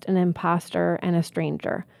at best an imposter and a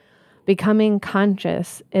stranger. Becoming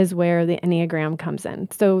conscious is where the Enneagram comes in.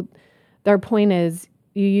 So their point is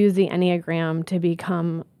you use the Enneagram to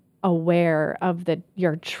become aware of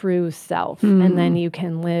your true self, and then you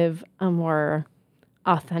can live a more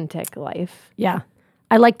authentic life. Yeah.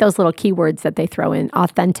 I like those little keywords that they throw in.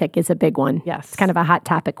 Authentic is a big one. Yes. It's kind of a hot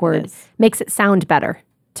topic word. Makes it sound better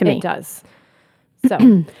to me. It does.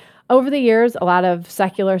 So over the years, a lot of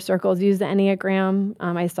secular circles use the Enneagram.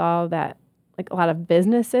 I saw that a lot of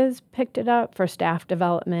businesses picked it up for staff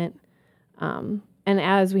development. And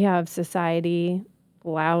as we have society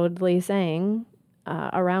loudly saying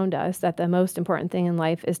around us that the most important thing in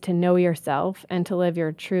life is to know yourself and to live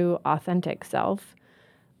your true, authentic self,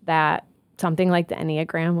 that something like the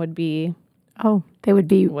Enneagram would be... they would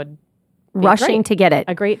be rushing to get it.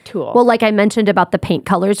 A great tool. Well, like I mentioned about the paint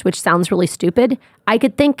colors, which sounds really stupid, I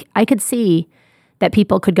could see that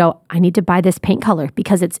people could go, I need to buy this paint color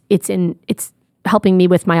because it's helping me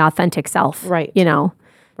with my authentic self. Right.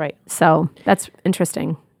 Right. So that's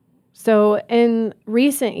interesting. So in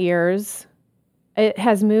recent years, it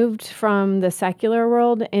has moved from the secular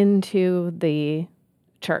world into the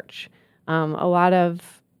church. A lot of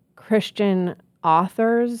Christian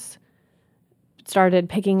authors started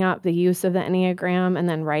picking up the use of the Enneagram and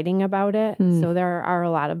then writing about it. So there are a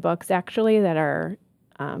lot of books actually that are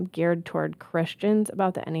geared toward Christians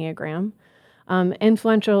about the Enneagram.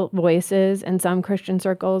 Influential voices in some Christian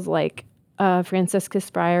circles, like a Franciscan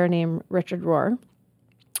friar named Richard Rohr,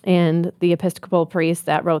 and the Episcopal priest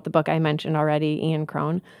that wrote the book I mentioned already, Ian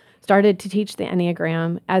Crone, started to teach the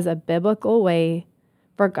Enneagram as a biblical way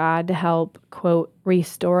for God to help, quote,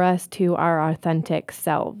 restore us to our authentic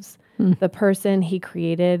selves, the person he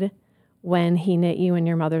created when he knit you in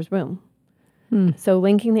your mother's womb. So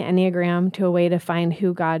linking the Enneagram to a way to find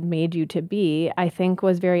who God made you to be, I think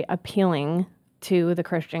was very appealing to the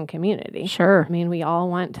Christian community. Sure. I mean, we all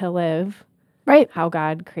want to live how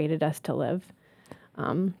God created us to live.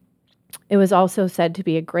 It was also said to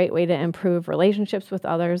be a great way to improve relationships with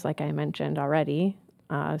others, like I mentioned already.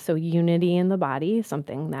 So unity in the body,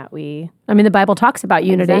 something that the Bible talks about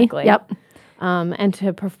unity. Exactly. Yep. And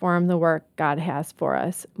to perform the work God has for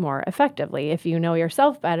us more effectively. If you know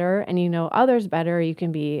yourself better and you know others better, you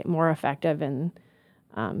can be more effective in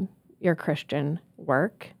your Christian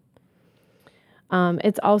work.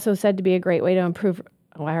 It's also said to be a great way to improve.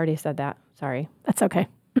 Oh, I already said that. Sorry. That's okay.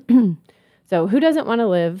 So who doesn't want to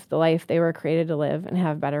live the life they were created to live and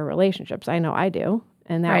have better relationships? I know I do.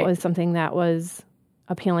 And that was something that was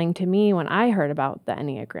appealing to me when I heard about the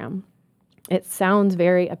Enneagram. It sounds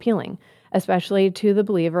very appealing, especially to the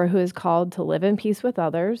believer who is called to live in peace with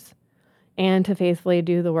others and to faithfully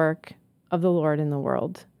do the work of the Lord in the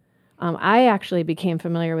world. I actually became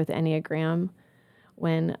familiar with the Enneagram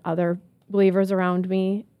when other believers around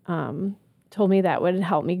me told me that would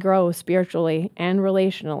help me grow spiritually and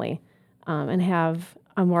relationally and have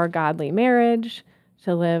a more godly marriage,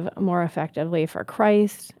 to live more effectively for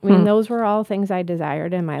Christ. I mean, those were all things I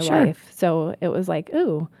desired in my life. So it was like,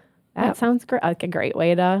 ooh, that sounds great. Like a great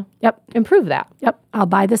way to improve that. Yep. I'll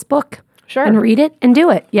buy this book. Sure. And read it and do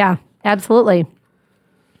it. Yeah, absolutely.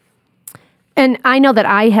 And I know that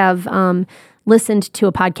I have listened to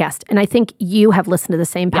a podcast, and I think you have listened to the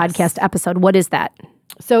same podcast episode. What is that?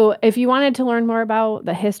 So if you wanted to learn more about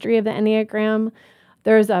the history of the Enneagram,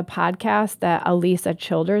 there's a podcast that Elisa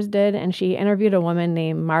Childers did, and she interviewed a woman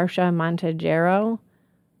named Marcia Montenegro.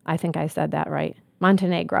 I think I said that right.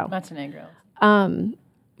 Montenegro.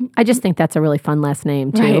 I just think that's a really fun last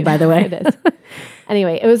name, too, by the way. It is.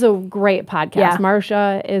 Anyway, it was a great podcast. Yeah.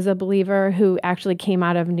 Marcia is a believer who actually came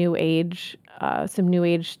out of New Age, some New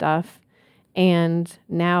Age stuff. And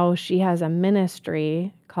now she has a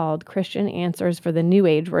ministry called Christian Answers for the New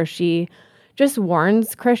Age, where she just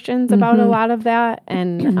warns Christians about a lot of that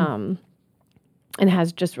and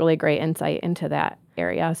has just really great insight into that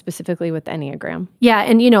area, specifically with the Enneagram. Yeah,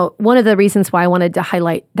 and one of the reasons why I wanted to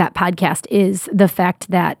highlight that podcast is the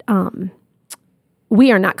fact that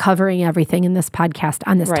we are not covering everything in this podcast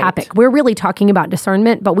on this topic. We're really talking about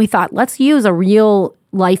discernment, but we thought, let's use a real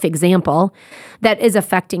life example that is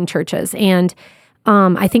affecting churches. And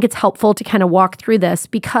I think it's helpful to kind of walk through this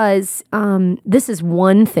because this is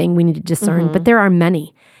one thing we need to discern, but there are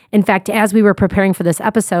many. In fact, as we were preparing for this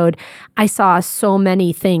episode, I saw so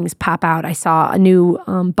many things pop out. I saw a new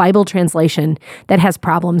Bible translation that has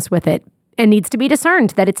problems with it and needs to be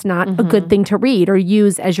discerned, that it's not a good thing to read or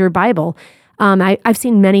use as your Bible. I've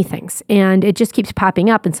seen many things, and it just keeps popping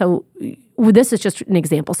up. And so this is just an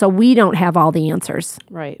example. So we don't have all the answers.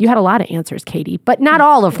 Right. You had a lot of answers, Katie, but not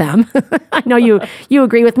all of them. I know you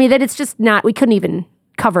agree with me that it's just not, we couldn't even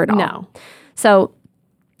cover it all. No. So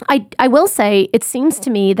I will say, it seems to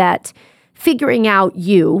me that figuring out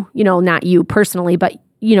not you personally, but,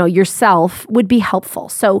 yourself would be helpful.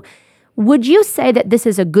 So would you say that this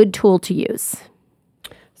is a good tool to use?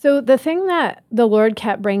 So the thing that the Lord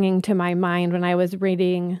kept bringing to my mind when I was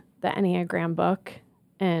reading the Enneagram book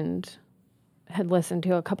and had listened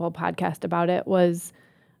to a couple of podcasts about it was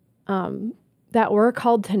that we're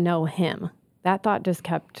called to know Him. That thought just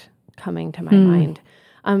kept coming to my mind.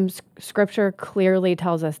 Scripture clearly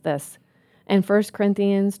tells us this. In 1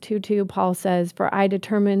 Corinthians 2:2, Paul says, "For I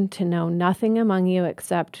determined to know nothing among you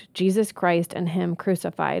except Jesus Christ and Him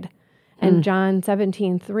crucified." And John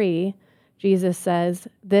 17:3, Jesus says,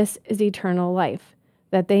 "This is eternal life,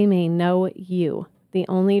 that they may know you, the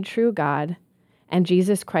only true God, and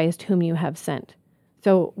Jesus Christ whom you have sent."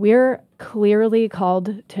 So we're clearly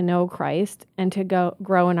called to know Christ and to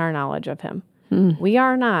grow in our knowledge of Him. We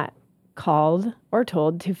are not called or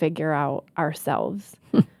told to figure out ourselves,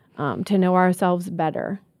 to know ourselves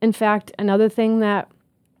better. In fact, another thing that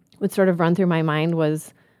would sort of run through my mind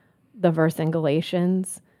was the verse in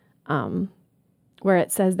Galatians where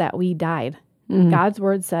it says that we died. God's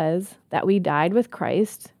word says that we died with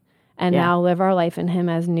Christ and now live our life in Him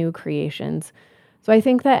as new creations. So I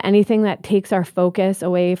think that anything that takes our focus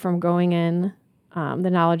away from growing in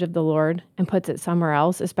the knowledge of the Lord and puts it somewhere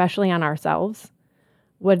else, especially on ourselves,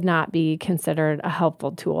 would not be considered a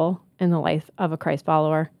helpful tool in the life of a Christ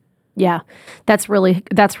follower. Yeah, that's really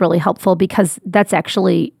helpful because that's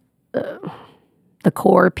actually the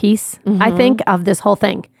core piece, I think, of this whole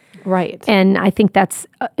thing. Right. And I think that's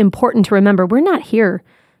important to remember. We're not here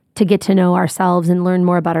to get to know ourselves and learn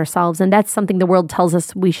more about ourselves. And that's something the world tells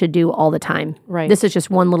us we should do all the time. Right. This is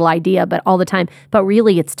just one little idea, but all the time. But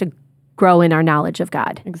really, it's to grow in our knowledge of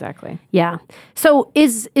God. Exactly. Yeah. So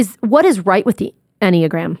is what is right with the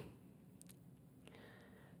Enneagram?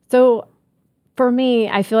 So for me,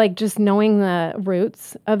 I feel like just knowing the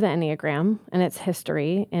roots of the Enneagram and its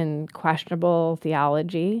history in questionable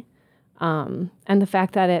theology, and the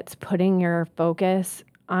fact that it's putting your focus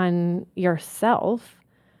on yourself,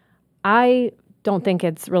 I don't think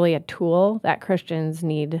it's really a tool that Christians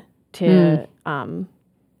need to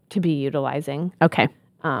be utilizing. Okay.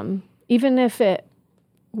 Even if it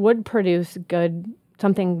would produce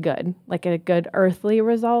something good, like a good earthly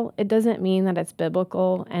result, it doesn't mean that it's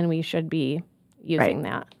biblical and we should be using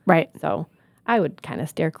that. Right. So I would kind of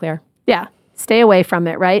steer clear. Yeah. Stay away from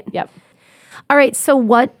it, right? Yep. All right. So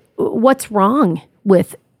what's wrong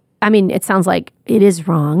with, it sounds like it is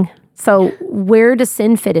wrong. So where does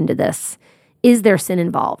sin fit into this? Is there sin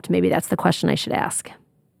involved? Maybe that's the question I should ask.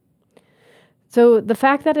 So the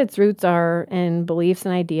fact that its roots are in beliefs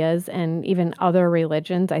and ideas and even other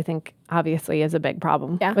religions, I think obviously is a big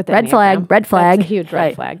problem. Yeah. With the Red flag. That's a huge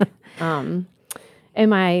red flag.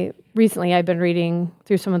 Recently I've been reading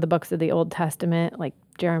through some of the books of the Old Testament, like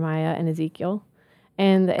Jeremiah and Ezekiel.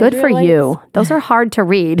 And the Good for you. Those are hard to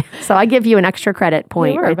read. So I give you an extra credit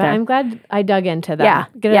point right but there. I'm glad I dug into that. Yeah.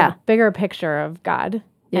 Get a bigger picture of God.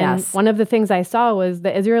 Yes. And one of the things I saw was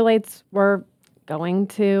the Israelites were going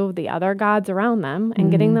to the other gods around them and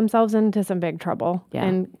getting themselves into some big trouble. Yeah.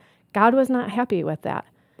 And God was not happy with that.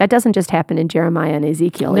 That doesn't just happen in Jeremiah and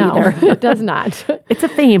Ezekiel No, either. it does not. It's a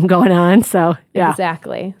theme going on. So, yeah.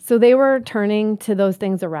 Exactly. So they were turning to those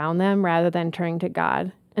things around them rather than turning to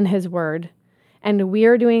God and His Word. And we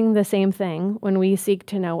are doing the same thing when we seek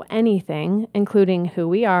to know anything, including who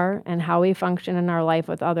we are and how we function in our life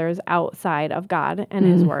with others outside of God and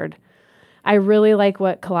His Word. I really like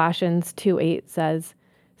what Colossians 2:8 says.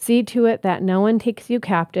 "See to it that no one takes you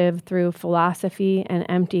captive through philosophy and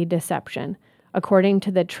empty deception, according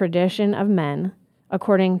to the tradition of men,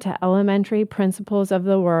 according to elementary principles of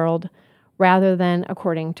the world, rather than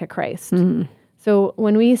according to Christ." So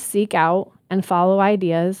when we seek out and follow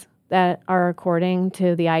ideas that are according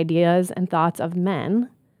to the ideas and thoughts of men,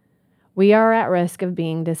 we are at risk of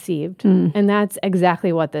being deceived. And that's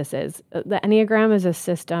exactly what this is. The Enneagram is a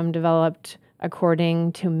system developed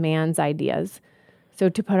according to man's ideas. So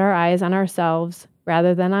to put our eyes on ourselves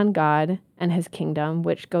rather than on God and His kingdom,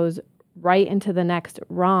 which goes right into the next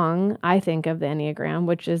wrong, I think, of the Enneagram,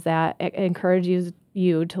 which is that it encourages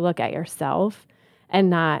you to look at yourself and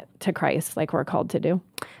not to Christ like we're called to do.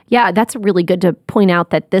 Yeah, that's really good to point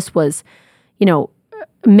out that this was,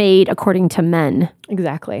 made according to men.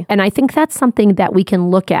 Exactly. And I think that's something that we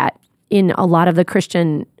can look at in a lot of the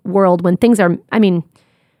Christian world when things are,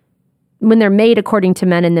 when they're made according to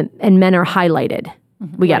men and men are highlighted,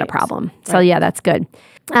 we got a problem. Right. So yeah, that's good.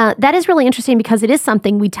 That is really interesting because it is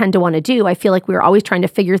something we tend to want to do. I feel like we're always trying to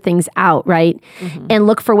figure things out, right? And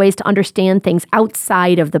look for ways to understand things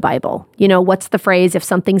outside of the Bible. What's the phrase? If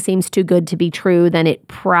something seems too good to be true, then it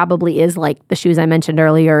probably is, like the shoes I mentioned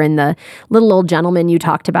earlier and the little old gentleman you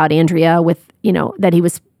talked about, Andrea, with, that he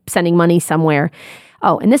was sending money somewhere.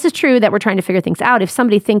 Oh, and this is true that we're trying to figure things out. If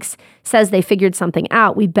somebody says they figured something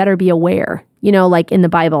out, we better be aware, like in the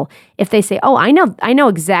Bible. If they say, oh, I know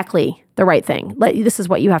exactly the right thing. This is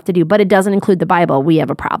what you have to do, but it doesn't include the Bible, we have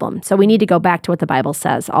a problem. So we need to go back to what the Bible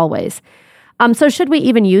says always. So should we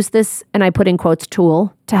even use this, and I put in quotes,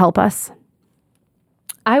 tool to help us?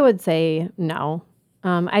 I would say no.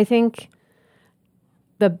 I think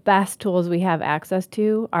the best tools we have access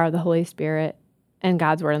to are the Holy Spirit and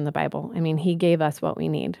God's word in the Bible. He gave us what we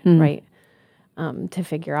need, right, to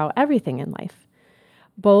figure out everything in life.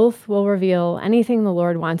 Both will reveal anything the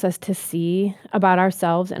Lord wants us to see about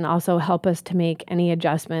ourselves and also help us to make any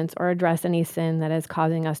adjustments or address any sin that is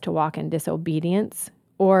causing us to walk in disobedience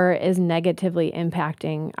or is negatively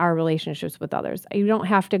impacting our relationships with others. You don't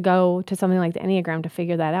have to go to something like the Enneagram to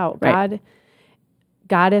figure that out. Right.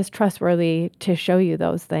 God is trustworthy to show you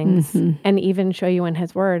those things and even show you in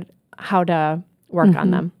his word how to work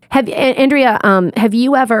on them. Andrea, have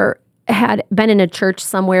you ever been in a church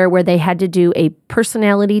somewhere where they had to do a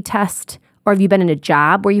personality test, or have you been in a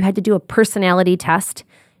job where you had to do a personality test?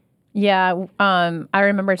 Yeah, I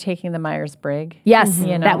remember taking the Myers-Briggs. Yes,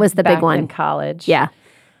 that was the big one in college. Yeah,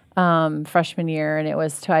 freshman year, and it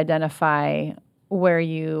was to identify where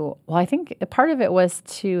you. Well, I think part of it was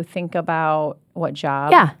to think about what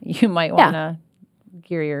job you might want to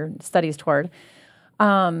gear your studies toward.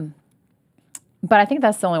 But I think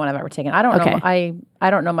that's the only one I've ever taken. I don't know. I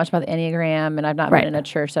don't know much about the Enneagram, and I've not been in a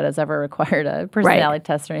church that has ever required a personality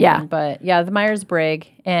test or anything. Yeah. But yeah, the Myers-Briggs,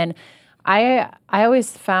 and I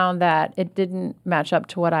always found that it didn't match up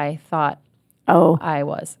to what I thought I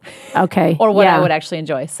was. Okay. Or what I would actually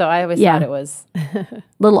enjoy. So I always thought it was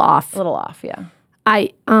little off. A little off, yeah.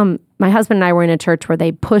 My husband and I were in a church where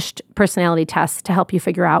they pushed personality tests to help you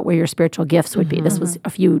figure out where your spiritual gifts would be. This was a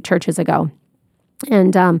few churches ago.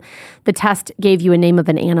 And the test gave you a name of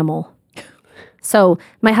an animal. So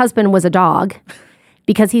my husband was a dog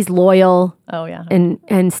because he's loyal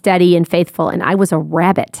and steady and faithful. And I was a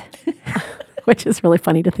rabbit, which is really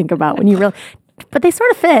funny to think about when you really... But they sort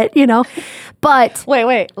of fit, But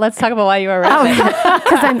wait. Let's talk about why you are a rabbit.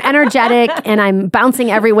 Because I'm energetic and I'm bouncing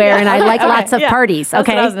everywhere and I like lots of parties. That's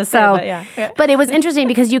okay, what I was gonna say, but it was interesting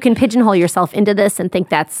because you can pigeonhole yourself into this and think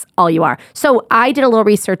that's all you are. So I did a little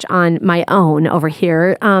research on my own over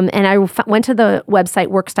here, and I went to the website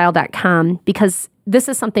workstyle.com because this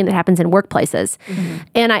is something that happens in workplaces.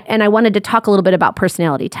 And I wanted to talk a little bit about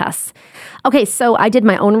personality tests. Okay, so I did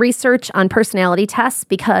my own research on personality tests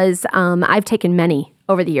because I've taken many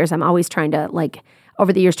over the years. I'm always trying to,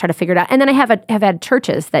 over the years, try to figure it out. And then I have had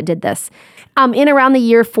churches that did this. In around the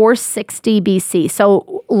year 460 BC,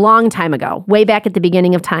 so long time ago, way back at the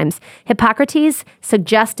beginning of times, Hippocrates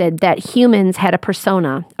suggested that humans had a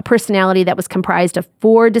persona, a personality that was comprised of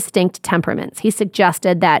 4 distinct temperaments. He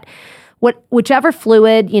suggested that whichever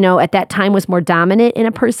fluid, at that time was more dominant in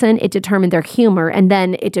a person, it determined their humor, and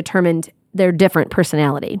then it determined their different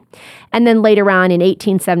personality. And then later on in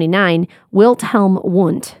 1879, Wilhelm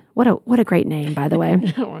Wundt, what a great name, by the way,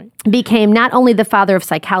 became not only the father of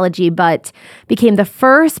psychology, but became the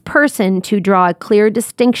first person to draw a clear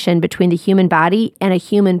distinction between the human body and a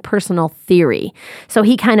human personal theory. So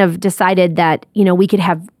he kind of decided that,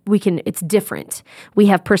 it's different. We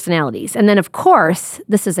have personalities. And then, of course,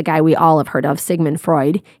 this is a guy we all have heard of, Sigmund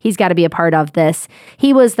Freud. He's got to be a part of this.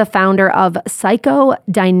 He was the founder of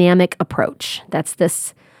psychodynamic approach.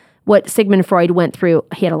 That's what Sigmund Freud went through.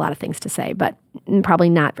 He had a lot of things to say, but probably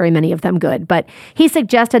not very many of them good. But he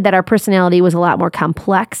suggested that our personality was a lot more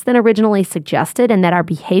complex than originally suggested, and that our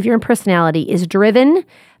behavior and personality is driven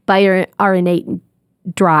by our innate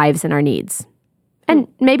drives and our needs. And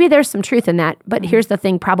maybe there's some truth in that, but here's the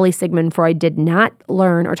thing probably Sigmund Freud did not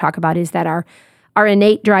learn or talk about is that our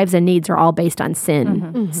innate drives and needs are all based on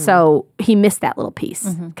sin. So he missed that little piece,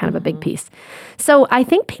 kind of a big piece. So I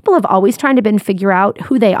think people have always tried to figure out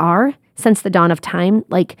who they are since the dawn of time.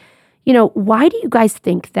 Why do you guys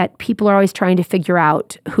think that people are always trying to figure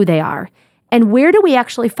out who they are? And where do we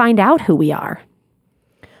actually find out who we are?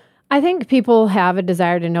 I think people have a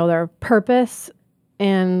desire to know their purpose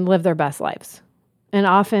and live their best lives, and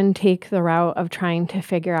often take the route of trying to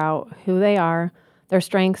figure out who they are, their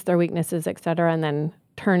strengths, their weaknesses, etc., and then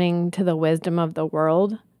turning to the wisdom of the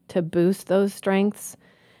world to boost those strengths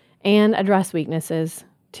and address weaknesses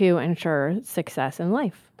to ensure success in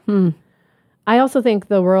life. I also think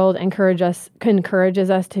the world encourages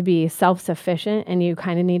us to be self-sufficient, and you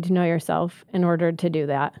kind of need to know yourself in order to do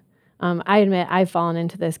that. I admit I've fallen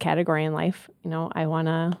into this category in life. I want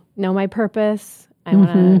to know my purpose. I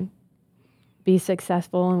want to be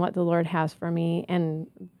successful in what the Lord has for me, and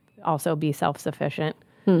also be self-sufficient.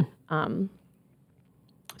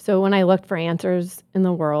 So when I looked for answers in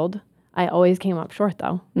the world, I always came up short,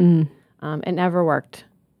 though. It never worked,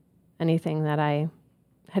 anything that I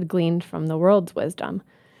had gleaned from the world's wisdom.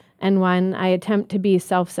 And when I attempt to be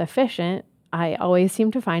self-sufficient, I always seem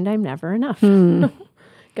to find I'm never enough.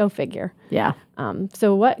 Go figure. Yeah.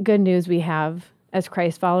 So what good news we have as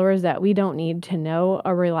Christ followers that we don't need to know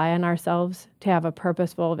or rely on ourselves to have a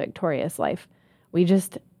purposeful, victorious life. We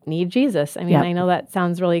just need Jesus. I mean, I know that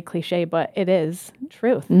sounds really cliche, but it is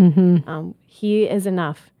truth. He is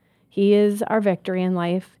enough. He is our victory in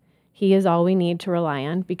life. He is all we need to rely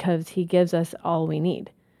on because he gives us all we need.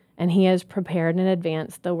 And he has prepared in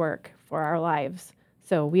advance the work for our lives.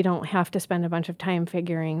 So we don't have to spend a bunch of time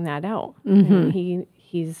figuring that out.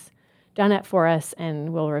 He's done it for us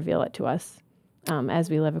and will reveal it to us as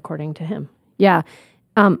we live according to him. Yeah.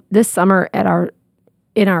 This summer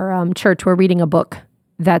in our church, we're reading a book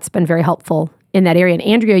that's been very helpful in that area. And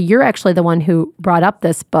Andrea, you're actually the one who brought up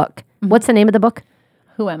this book. What's the name of the book?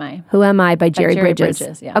 Who Am I? Who Am I by Jerry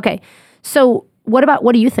Bridges. Yeah. Okay. So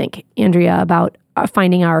what do you think, Andrea, about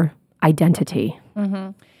finding our identity?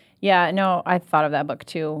 Yeah, no, I thought of that book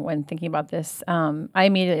too when thinking about this. I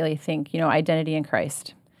immediately think, identity in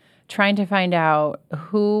Christ. Trying to find out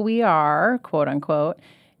who we are, quote unquote,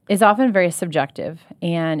 is often very subjective,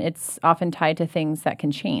 and it's often tied to things that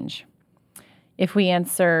can change. If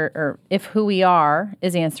who we are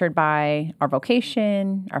is answered by our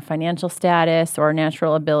vocation, our financial status, or our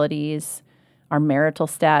natural abilities, our marital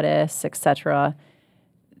status, etc.,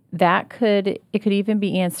 it could even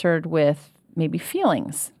be answered with maybe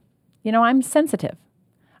feelings. I'm sensitive.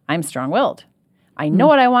 I'm strong-willed. I know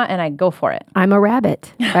what I want and I go for it. I'm a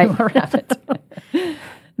rabbit. Right? I'm a rabbit.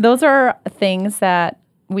 Those are things that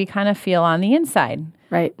we kind of feel on the inside.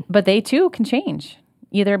 Right. But they too can change,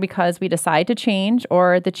 either because we decide to change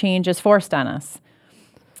or the change is forced on us.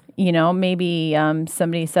 Maybe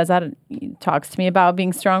somebody talks to me about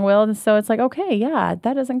being strong-willed, and so it's like, okay, yeah,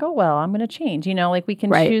 that doesn't go well. I'm going to change. We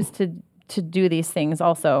can choose to do these things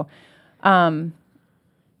also.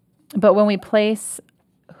 But when we place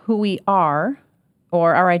who we are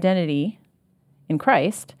or our identity in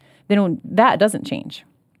Christ, then that doesn't change.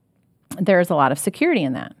 There's a lot of security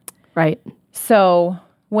in that. Right. So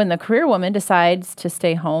when the career woman decides to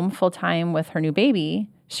stay home full-time with her new baby,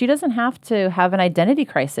 she doesn't have to have an identity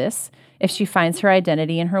crisis if she finds her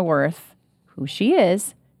identity and her worth, who she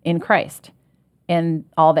is, in Christ and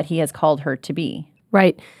all that he has called her to be.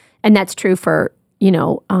 Right. And that's true for,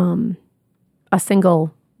 a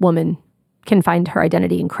single woman can find her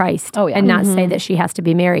identity in Christ and not say that she has to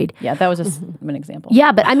be married. Yeah, that was just an example.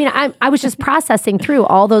 Yeah, but I was just processing through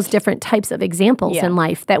all those different types of examples in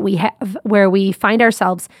life that we have where we find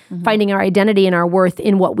ourselves finding our identity and our worth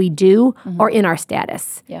in what we do or in our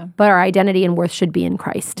status. Yeah. But our identity and worth should be in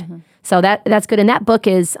Christ. So that's good. And that book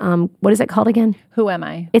is, what is it called again? Who Am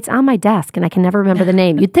I? It's on my desk and I can never remember the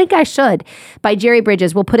name. You'd think I should. By Jerry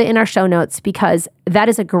Bridges. We'll put it in our show notes because that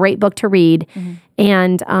is a great book to read.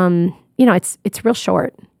 And, it's real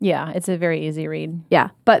short. Yeah, it's a very easy read. Yeah,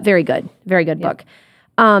 but very good. Very good book.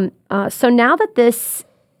 So now that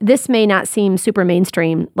this may not seem super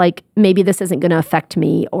mainstream, like maybe this isn't going to affect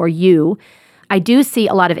me or you, I do see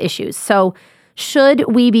a lot of issues. So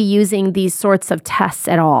should we be using these sorts of tests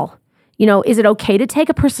at all? Is it okay to take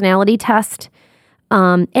a personality test?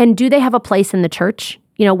 And do they have a place in the church?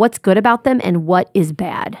 What's good about them and what is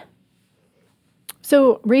bad?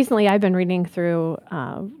 So recently I've been reading through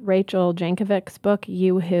Rachel Jankovic's book,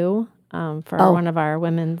 You Who, for one of our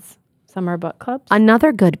women's summer book clubs.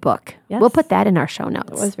 Another good book. Yes. We'll put that in our show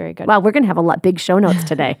notes. It was very good. Wow, we're going to have a lot big show notes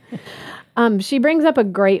today. She brings up a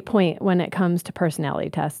great point when it comes to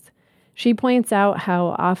personality tests. She points out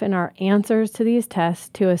how often our answers to these tests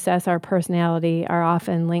to assess our personality are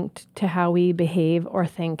often linked to how we behave or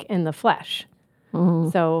think in the flesh.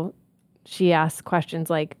 So she asks questions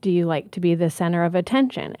like, do you like to be the center of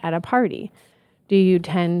attention at a party? Do you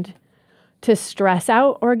tend to stress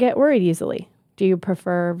out or get worried easily? Do you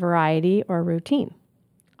prefer variety or routine?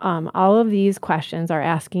 All of these questions are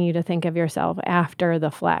asking you to think of yourself after the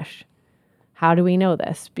flesh. How do we know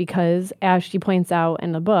this? Because as she points out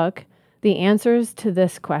in the book, the answers to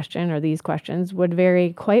this question or these questions would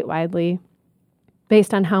vary quite widely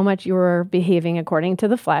based on how much you were behaving according to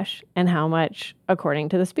the flesh and how much according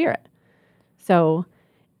to the spirit. So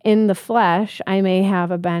in the flesh, I may have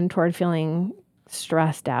a bend toward feeling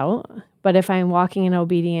stressed out, but if I'm walking in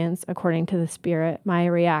obedience according to the spirit, my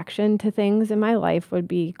reaction to things in my life would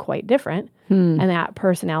be quite different, and that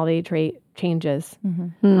personality trait changes.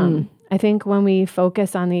 I think when we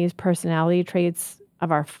focus on these personality traits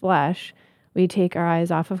of our flesh, we take our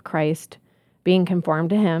eyes off of Christ, being conformed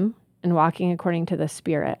to him, and walking according to the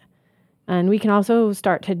spirit. And we can also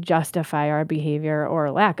start to justify our behavior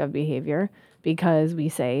or lack of behavior because we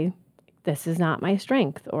say, this is not my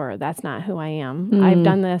strength, or that's not who I am. I've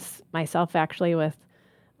done this myself actually with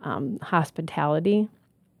hospitality.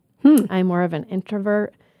 I'm more of an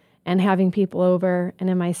introvert, and having people over and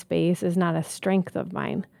in my space is not a strength of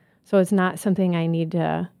mine. So it's not something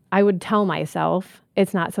I would tell myself,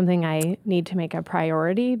 it's not something I need to make a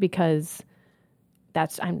priority because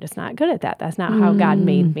I'm just not good at that. That's not how God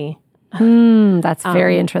made me. That's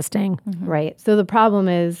very interesting. Right. So the problem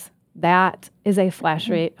is that is a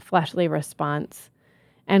fleshly response.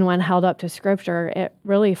 And when held up to Scripture, it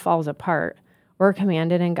really falls apart. We're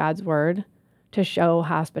commanded in God's word to show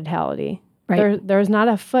hospitality. Right. There's not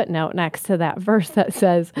a footnote next to that verse that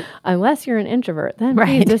says, unless you're an introvert, then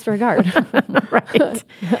please disregard. Right.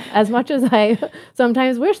 As much as I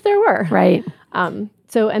sometimes wish there were. Right. And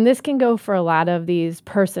this can go for a lot of these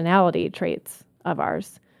personality traits of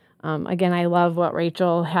ours. Again, I love what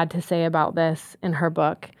Rachel had to say about this in her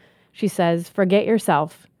book. She says, forget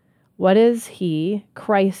yourself. What is he,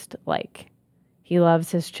 Christ, like? He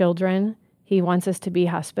loves his children. He wants us to be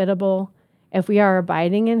hospitable. If we are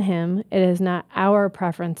abiding in him, it is not our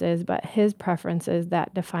preferences, but his preferences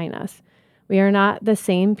that define us. We are not the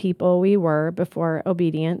same people we were before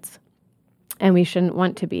obedience, and we shouldn't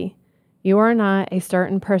want to be. You are not a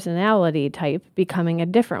certain personality type becoming a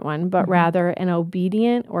different one, but rather an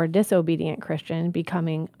obedient or disobedient Christian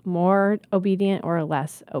becoming more obedient or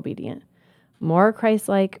less obedient, more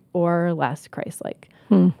Christ-like or less Christ-like.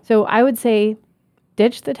 So I would say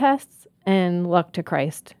ditch the tests and look to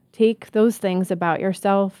Christ. Take those things about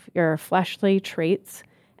yourself, your fleshly traits,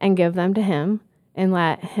 and give them to him and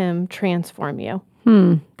let him transform you.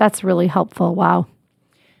 That's really helpful. Wow.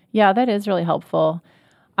 Yeah, that is really helpful.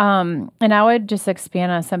 And I would just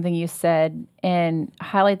expand on something you said and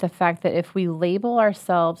highlight the fact that if we label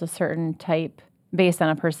ourselves a certain type based on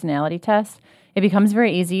a personality test, it becomes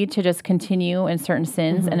very easy to just continue in certain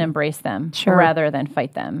sins and embrace them rather than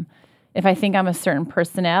fight them. If I think I'm a certain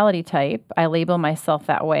personality type, I label myself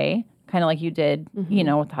that way, kind of like you did, with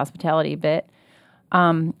the hospitality bit.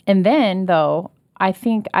 And then, though, I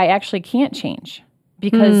think I actually can't change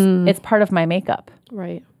because it's part of my makeup.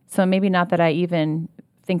 Right. So maybe not that I even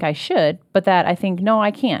think I should, but that I think, no,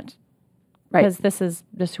 I can't. Because this is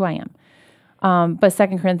just who I am. But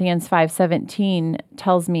 2 Corinthians 5:17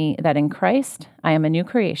 tells me that in Christ, I am a new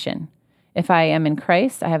creation. If I am in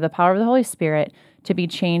Christ, I have the power of the Holy Spirit to be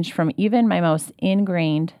changed from even my most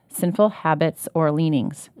ingrained sinful habits or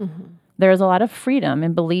leanings. There is a lot of freedom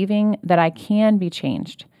in believing that I can be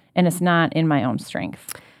changed, and it's not in my own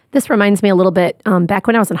strength. This reminds me a little bit, back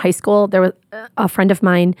when I was in high school, there was a friend of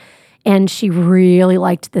mine, and she really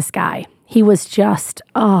liked this guy. He was just,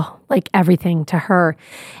 like everything to her.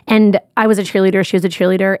 And I was a cheerleader, she was a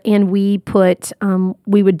cheerleader, and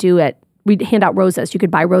we'd hand out roses. You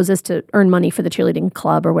could buy roses to earn money for the cheerleading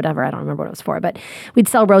club or whatever. I don't remember what it was for, but we'd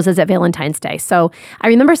sell roses at Valentine's Day. So I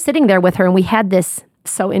remember sitting there with her, and we had this,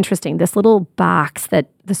 so interesting, this little box that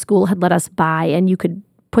the school had let us buy, and you could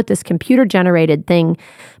put this computer-generated thing,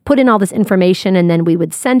 put in all this information, and then we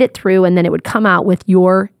would send it through, and then it would come out with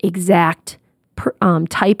your exact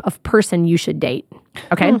type of person you should date.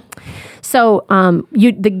 Okay? So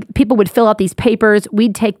the people would fill out these papers,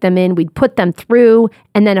 we'd take them in, we'd put them through,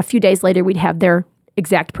 and then a few days later, we'd have their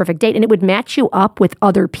exact perfect date, and it would match you up with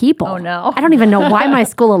other people. Oh, no. I don't even know why my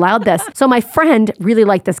school allowed this. So my friend really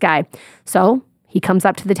liked this guy. So he comes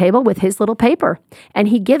up to the table with his little paper, and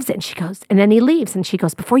he gives it, and she goes, and then he leaves, and she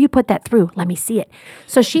goes, before you put that through, let me see it.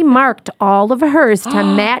 So she marked all of hers to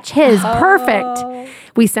match his perfect.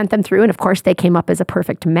 We sent them through, and of course, they came up as a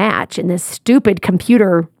perfect match in this stupid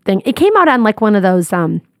computer thing. It came out on like one of those,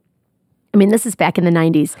 this is back in the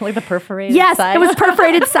 90s. Like the perforated Yes, side. it was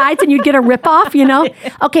perforated sides, and you'd get a ripoff,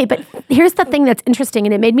 Okay, but here's the thing that's interesting,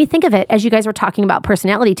 and it made me think of it as you guys were talking about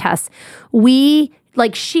personality tests. We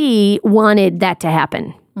like she wanted that to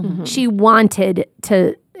happen. She wanted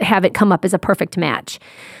to have it come up as a perfect match.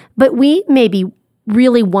 But we maybe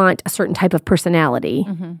really want a certain type of personality,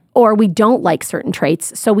 or we don't like certain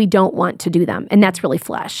traits, so we don't want to do them. And that's really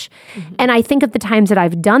flesh. And I think of the times that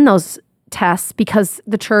I've done those tests because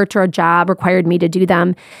the church or a job required me to do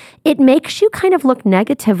them, it makes you kind of look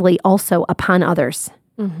negatively also upon others.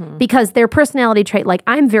 Because their personality trait, like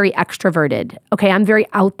I'm very extroverted, okay, I'm very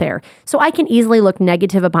out there. So I can easily look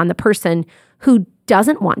negative upon the person who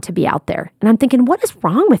doesn't want to be out there. And I'm thinking, what is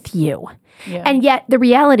wrong with you? Yeah. And yet the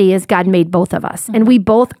reality is God made both of us. And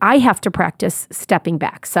I have to practice stepping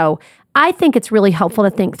back. So I think it's really helpful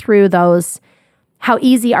to think through those, how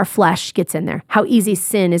easy our flesh gets in there, how easy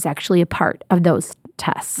sin is actually a part of those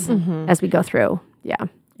tests as we go through. Yeah.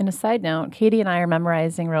 And a side note, Katie and I are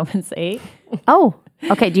memorizing Romans 8. Oh,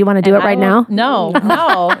 okay. Do you want to do it right now? No.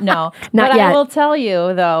 Not but yet. I will tell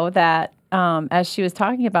you, though, that as she was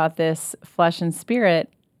talking about this flesh and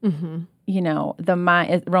spirit, you know, the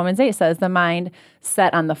mind, Romans 8 says, the mind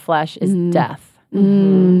set on the flesh is death.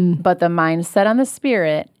 But the mind set on the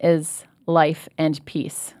spirit is life and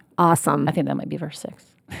peace. Awesome. I think that might be verse 6.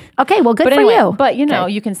 Okay, well, good But for anyway, you. But, you know,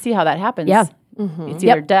 you can see how that happens. Yeah. It's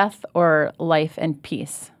either death or life and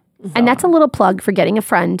peace. So. And that's a little plug for getting a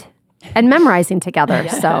friend and memorizing together.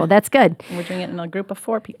 So that's good. We're doing it in a group of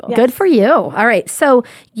 4 people. Yes. Good for you. All right. So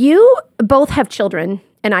you both have children,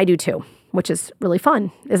 and I do too, which is really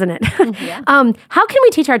fun, isn't it? How can we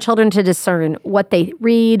teach our children to discern what they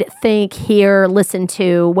read, think, hear, listen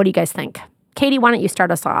to? What do you guys think? Katie, why don't you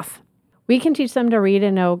start us off? We can teach them to read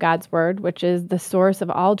and know God's word, which is the source of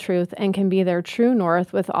all truth and can be their true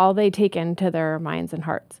north with all they take into their minds and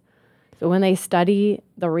hearts. So when they study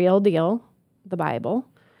the real deal, the Bible,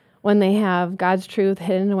 when they have God's truth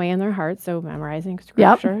hidden away in their hearts, so memorizing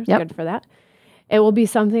scripture is good for that, it will be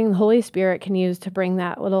something the Holy Spirit can use to bring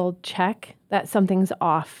that little check that something's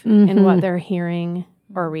off in what they're hearing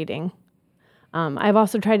or reading. I've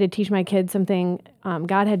also tried to teach my kids something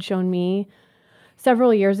God had shown me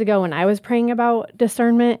several years ago when I was praying about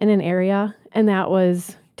discernment in an area, and that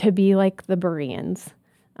was to be like the Bereans.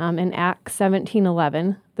 In Acts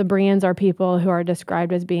 17:11, the Bereans are people who are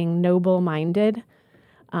described as being noble-minded.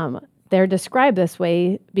 They're described this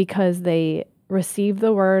way because they receive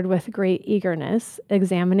the word with great eagerness,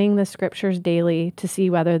 examining the scriptures daily to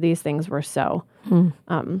see whether these things were so.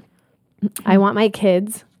 I want my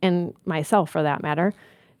kids, and myself for that matter,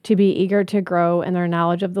 to be eager to grow in their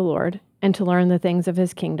knowledge of the Lord and to learn the things of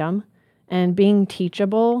his kingdom. And being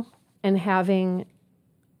teachable and having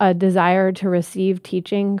a desire to receive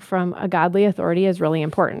teaching from a godly authority is really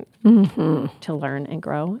important to learn and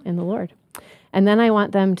grow in the Lord. And then I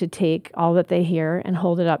want them to take all that they hear and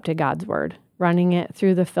hold it up to God's word, running it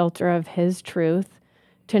through the filter of his truth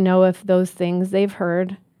to know if those things they've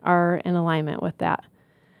heard are in alignment with that.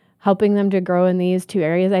 Helping them to grow in these 2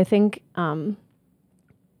 areas, I think,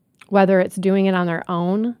 whether it's doing it on their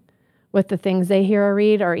own with the things they hear or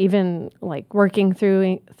read, or even like working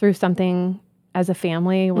through something as a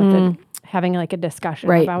family with it, having like a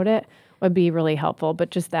discussion about it would be really helpful. But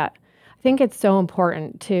just that, I think it's so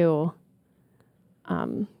important to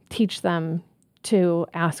teach them to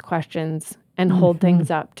ask questions and hold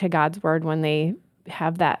things up to God's word when they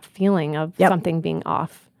have that feeling of something being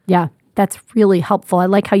off. Yeah, that's really helpful. I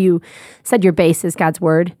like how you said your base is God's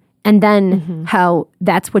word, and then how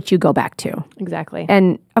that's what you go back to. Exactly.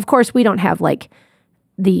 And of course, we don't have like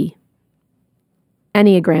the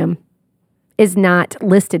Enneagram is not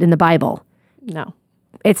listed in the Bible. No.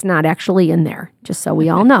 It's not actually in there, just so we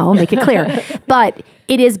all know, make it clear. But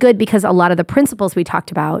it is good because a lot of the principles we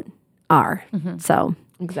talked about are. So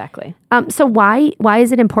exactly. So why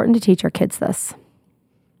is it important to teach our kids this?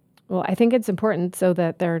 Well, I think it's important so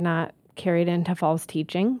that they're not carried into false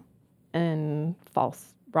teaching and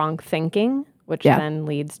wrong thinking, which then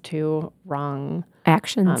leads to wrong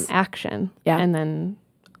actions. And then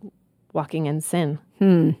walking in sin.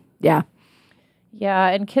 Yeah. Yeah,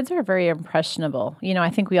 and kids are very impressionable. You know, I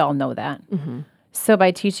think we all know that. So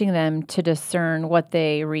by teaching them to discern what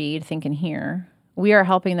they read, think, and hear, we are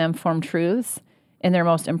helping them form truths in their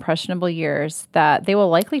most impressionable years that they will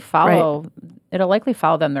likely follow. It'll likely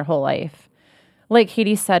follow them their whole life. Like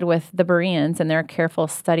Katie said with the Bereans and their careful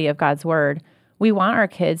study of God's word, we want our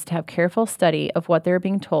kids to have careful study of what they're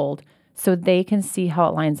being told so they can see how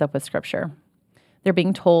it lines up with Scripture. They're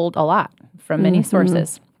being told a lot from many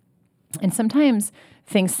sources. And sometimes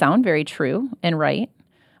things sound very true and right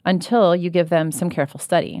until you give them some careful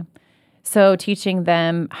study. So teaching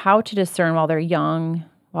them how to discern while they're young,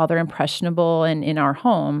 while they're impressionable and in our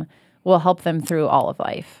home, will help them through all of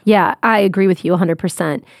life. Yeah, I agree with you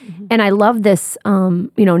 100%. And I love this,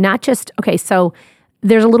 not just, okay, so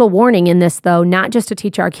there's a little warning in this, though, not just to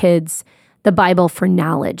teach our kids the Bible for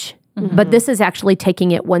knowledge, but this is actually taking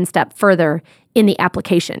it one step further in the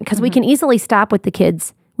application. Because we can easily stop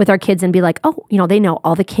with our kids and be like, oh, they know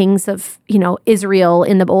all the kings of, Israel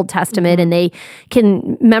in the Old Testament, and they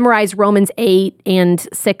can memorize Romans 8 and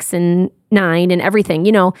 6 and 9 and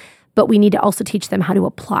everything, but we need to also teach them how to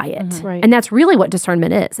apply it. Right. And that's really what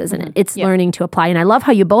discernment is, isn't it? It's learning to apply. And I love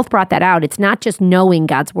how you both brought that out. It's not just knowing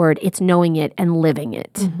God's word, it's knowing it and living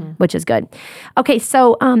it, which is good. Okay,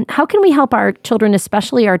 so how can we help our children,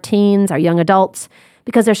 especially our teens, our young adults,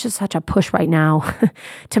 because there's just such a push right now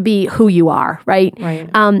to be who you are, right? Right.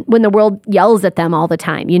 When the world yells at them all the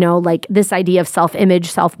time, like this idea of self-image,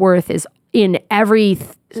 self-worth is in every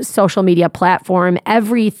social media platform,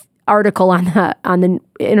 every article on the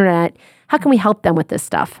internet. How can we help them with this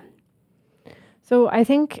stuff? So I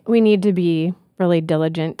think we need to be really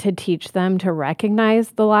diligent to teach them to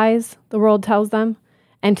recognize the lies the world tells them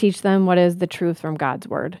and teach them what is the truth from God's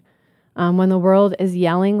word. When the world is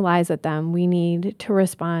yelling lies at them, we need to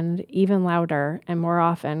respond even louder and more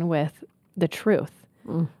often with the truth.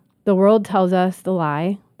 The world tells us the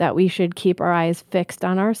lie that we should keep our eyes fixed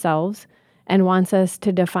on ourselves and wants us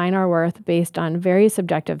to define our worth based on very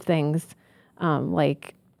subjective things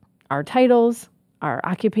like our titles, our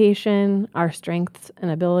occupation, our strengths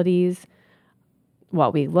and abilities,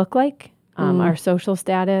 what we look like, our social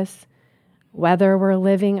status, whether we're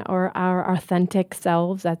living or our authentic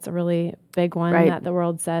selves. That's a really big one that the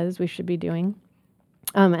world says we should be doing.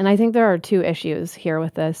 And I think there are two issues here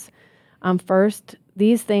with this. First,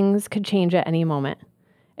 these things could change at any moment.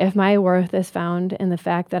 If my worth is found in the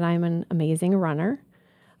fact that I'm an amazing runner,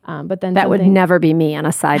 but then that would never be me. On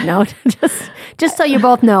a side note, just so you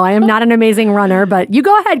both know, I am not an amazing runner. But you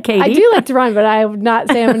go ahead, Katie. I do like to run, but I would not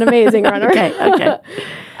say I'm an amazing runner.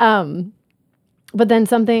 Okay. But then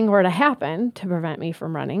something were to happen to prevent me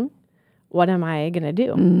from running. What am I going to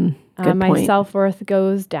do? My point. self-worth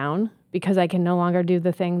goes down because I can no longer do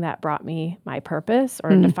the thing that brought me my purpose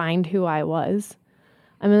or defined who I was.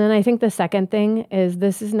 And then I think the second thing is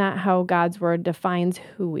this is not how God's word defines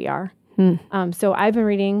who we are. So I've been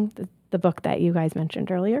reading the book that you guys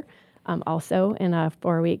mentioned earlier, also in a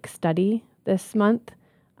 4-week study this month,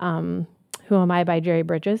 Who Am I by Jerry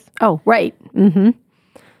Bridges. Oh, right. Mm-hmm.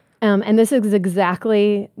 And this is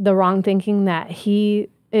exactly the wrong thinking that he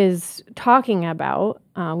is talking about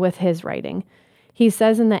with his writing. He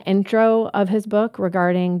says in the intro of his book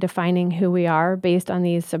regarding defining who we are based on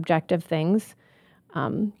these subjective things,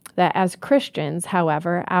 that as Christians,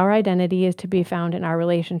 however, our identity is to be found in our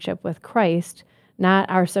relationship with Christ, not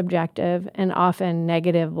our subjective and often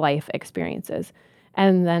negative life experiences.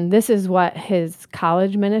 And then this is what his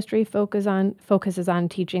college ministry focuses on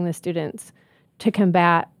teaching the students to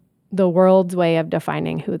combat the world's way of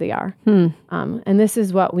defining who they are. And this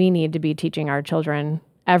is what we need to be teaching our children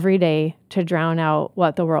every day to drown out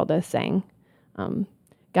what the world is saying.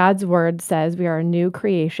 God's word says we are new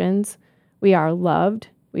creations. We are loved.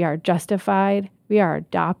 We are justified. We are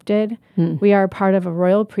adopted. We are part of a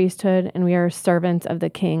royal priesthood, and we are servants of the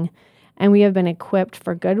King. And we have been equipped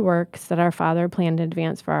for good works that our Father planned in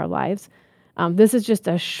advance for our lives. This is just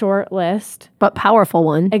a short list. But powerful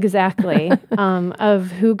one. Exactly.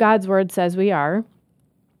 Of who God's word says we are.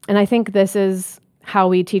 And I think this is how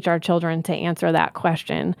we teach our children to answer that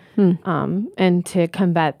question and to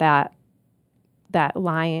combat that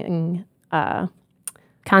lying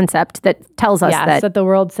concept that tells us that the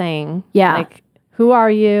world's saying. Like, who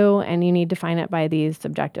are you? And you need to define it by these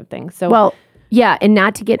subjective things. So, well, yeah, and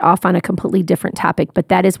not to get off on a completely different topic, but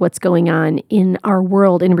that is what's going on in our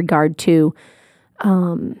world in regard to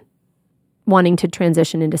wanting to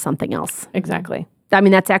transition into something else. Exactly. I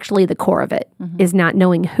mean, that's actually the core of it, is not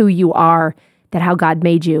knowing who you are, that how God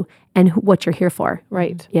made you, and what you're here for.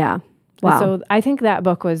 Right. Yeah. Wow. So I think that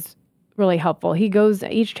book was really helpful.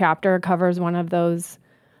 Each chapter covers one of those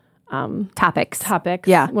topics.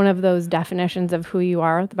 Yeah. One of those definitions of who you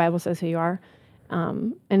are. The Bible says who you are.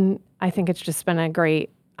 And I think it's just been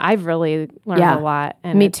I've really learned a lot.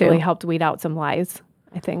 And Me it's too. really helped weed out some lies,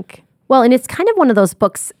 I think. Well, and it's kind of one of those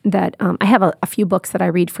books that I have a few books that I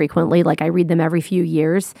read frequently. Like I read them every few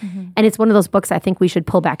years. And it's one of those books I think we should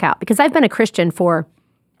pull back out because I've been a Christian for,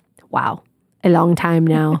 a long time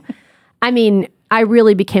now. I mean, I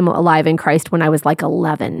really became alive in Christ when I was like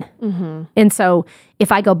 11. And so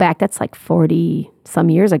if I go back, that's like 40 some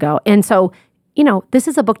years ago. And so, this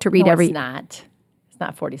is a book to read every... It's not. It's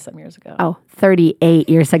not 40 some years ago. Oh, 38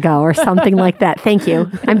 years ago or something like that. Thank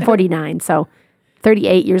you. I'm 49, so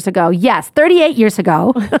 38 years ago. Yes, 38 years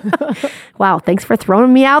ago. Wow, thanks for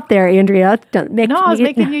throwing me out there, Andrea. I was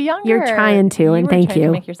making you younger. You're trying to, and thank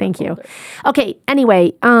you. Thank you. Older. Okay,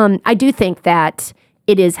 anyway, I do think that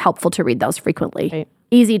it is helpful to read those frequently. Right.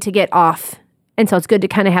 Easy to get off. And so it's good to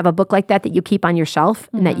kind of have a book like that you keep on your shelf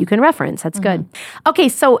and that you can reference. That's good. Okay,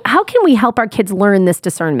 so how can we help our kids learn this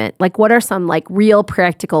discernment? Like, what are some like real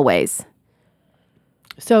practical ways?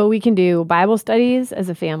 So we can do Bible studies as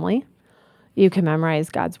a family. You can memorize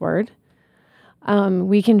God's word.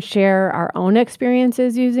 We can share our own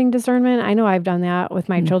experiences using discernment. I know I've done that with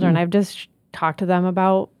my children. I've just talked to them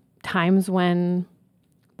about times when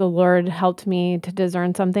the Lord helped me to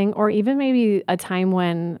discern something, or even maybe a time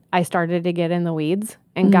when I started to get in the weeds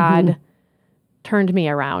and God turned me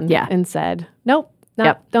around and said, nope,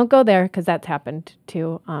 don't go there, because that's happened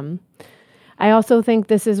too. I also think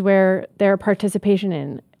this is where their participation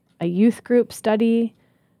in a youth group study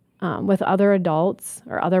with other adults,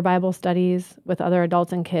 or other Bible studies with other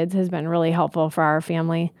adults and kids, has been really helpful for our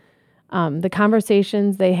family. The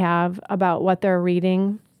conversations they have about what they're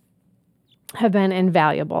reading have been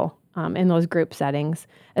invaluable in those group settings,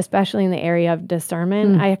 especially in the area of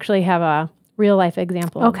discernment. I actually have a real life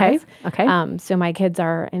example of this. Okay. So my kids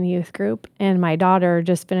are in youth group, and my daughter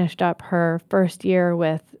just finished up her first year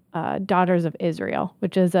with Daughters of Israel,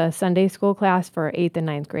 which is a Sunday school class for 8th and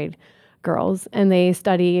 9th grade girls. And they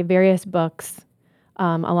study various books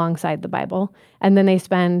alongside the Bible. And then they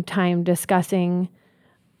spend time discussing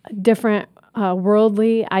different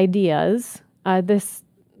worldly ideas.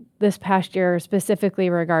 This past year,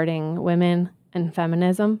 specifically regarding women and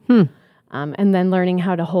feminism, and then learning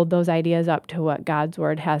how to hold those ideas up to what God's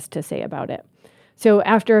word has to say about it. So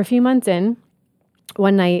after a few months in,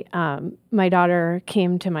 one night, my daughter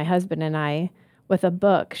came to my husband and I with a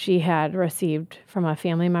book she had received from a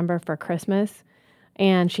family member for Christmas,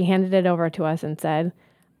 and she handed it over to us and said,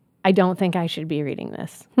 I don't think I should be reading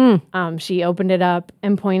this. She opened it up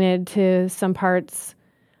and pointed to some parts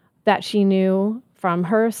that she knew from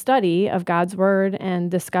her study of God's word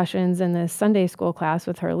and discussions in this Sunday school class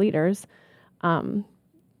with her leaders,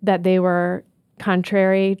 that they were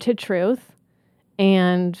contrary to truth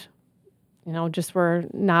and, just were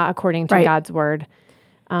not according to God's word.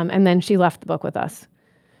 And then she left the book with us.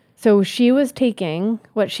 So she was taking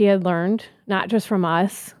what she had learned, not just from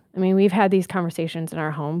us. I mean, we've had these conversations in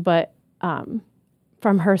our home, but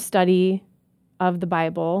from her study of the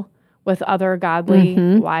Bible with other godly,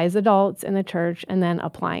 wise adults in the church, and then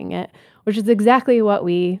applying it, which is exactly what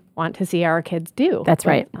we want to see our kids do. That's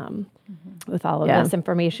right. With all of this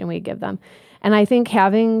information we give them. And I think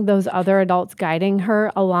having those other adults guiding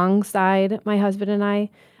her alongside my husband and I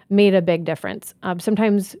made a big difference.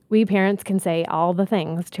 Sometimes we parents can say all the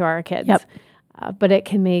things to our kids, but it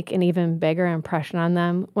can make an even bigger impression on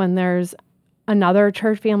them when there's another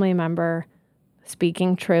church family member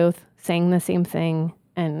speaking truth, saying the same thing,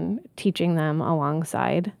 and teaching them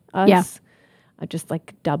alongside us. Just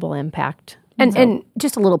like double impact. And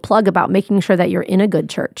just a little plug about making sure that you're in a good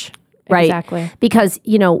church. Right. Exactly. Because,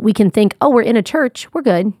 we can think, oh, we're in a church, we're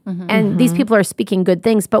good. And these people are speaking good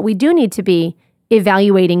things, but we do need to be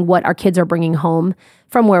evaluating what our kids are bringing home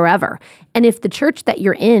from wherever. And if the church that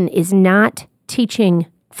you're in is not teaching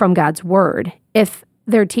from God's word, if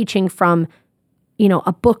they're teaching from,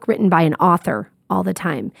 a book written by an author all the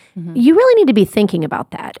time, you really need to be thinking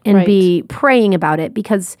about that and be praying about it,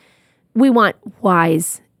 because we want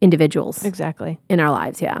wise individuals in our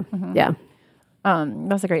lives. Yeah.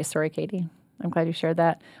 That's a great story, Katie. I'm glad you shared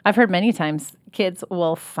that. I've heard many times kids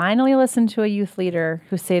will finally listen to a youth leader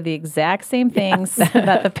who say the exact same things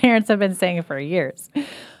that the parents have been saying for years.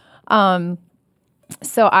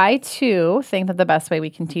 So I, too, think that the best way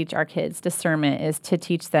we can teach our kids discernment is to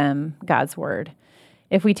teach them God's word.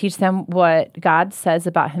 If we teach them what God says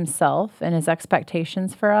about himself and his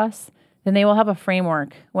expectations for us, then they will have a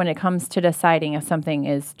framework when it comes to deciding if something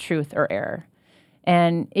is truth or error.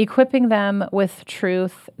 And equipping them with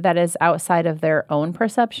truth that is outside of their own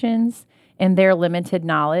perceptions and their limited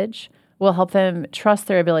knowledge will help them trust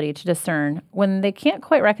their ability to discern when they can't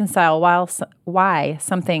quite reconcile why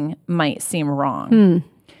something might seem wrong.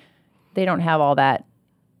 They don't have all that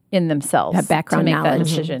in themselves that background to make knowledge.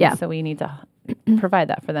 that decision. So we need to provide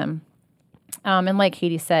that for them. And like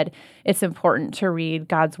Katie said, it's important to read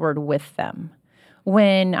God's word with them.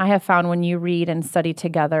 When I have found when you read and study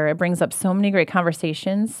together, it brings up so many great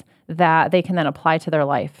conversations that they can then apply to their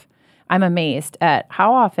life. I'm amazed at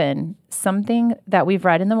how often something that we've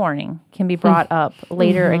read in the morning can be brought up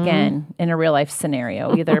later again in a real life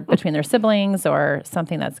scenario, either between their siblings or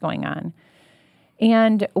something that's going on.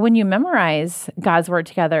 And when you memorize God's word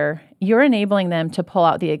together, you're enabling them to pull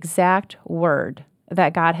out the exact word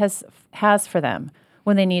that God has for them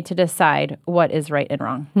when they need to decide what is right and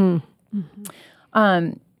wrong.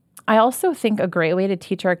 I also think a great way to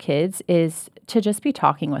teach our kids is to just be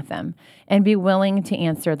talking with them and be willing to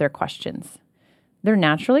answer their questions. They're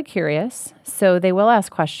naturally curious, so they will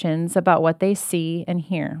ask questions about what they see and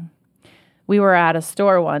hear. We were at a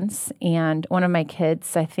store once, and one of my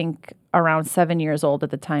kids, I think around 7 years old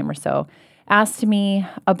at the time or so, asked me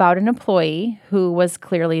about an employee who was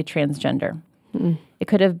clearly transgender. It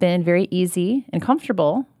could have been very easy and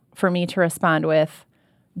comfortable for me to respond with,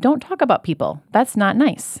 "Don't talk about people. That's not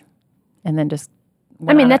nice." And then just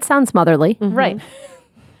that sounds motherly. Right.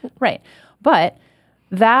 Right. But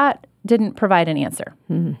that didn't provide an answer.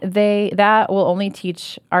 That will only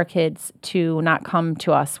teach our kids to not come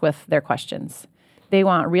to us with their questions. They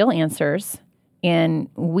want real answers, and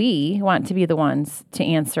we want to be the ones to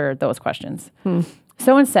answer those questions.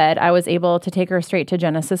 So instead, I was able to take her straight to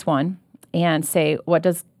Genesis 1 and say, what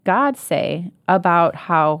does God say about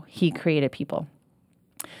how he created people?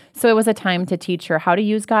 So it was a time to teach her how to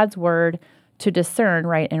use God's word to discern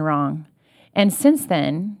right and wrong. And since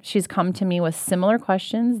then, she's come to me with similar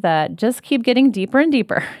questions that just keep getting deeper and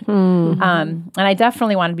deeper. And I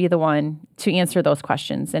definitely want to be the one to answer those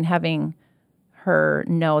questions, and having her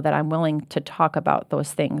know that I'm willing to talk about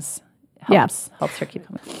those things helps her keep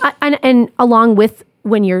coming. And along with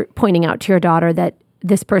when you're pointing out to your daughter that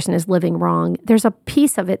this person is living wrong, there's a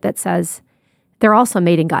piece of it that says they're also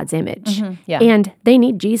made in God's image. And they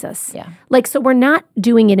need Jesus. So we're not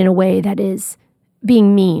doing it in a way that is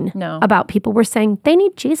being mean about people. We're saying they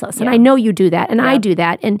need Jesus. And I know you do that, and I do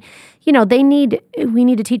that. And, we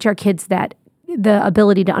need to teach our kids that the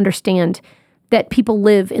ability to understand that people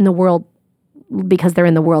live in the world because they're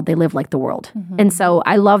in the world, they live like the world. And so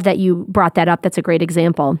I love that you brought that up. That's a great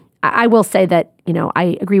example. I will say that,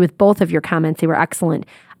 I agree with both of your comments. They were excellent.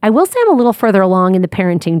 I will say I'm a little further along in the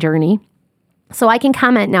parenting journey. So I can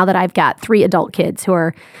comment now that I've got 3 adult kids who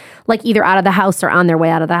are like either out of the house or on their way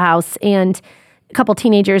out of the house, and a couple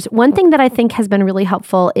teenagers. One thing that I think has been really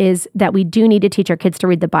helpful is that we do need to teach our kids to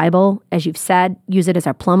read the Bible, as you've said, use it as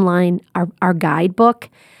our plumb line, our guidebook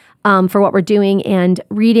for what we're doing and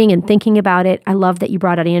reading and thinking about it. I love that you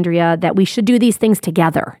brought out, Andrea, that we should do these things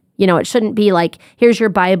together. It shouldn't be like, here's your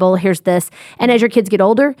Bible, here's this. And as your kids get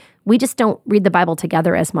older, we just don't read the Bible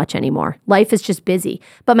together as much anymore. Life is just busy.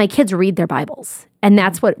 But my kids read their Bibles. And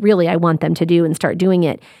that's what really I want them to do and start doing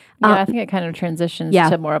it. I think it kind of transitions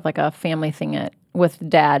to more of like a family thing with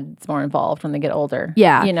dad's more involved when they get older.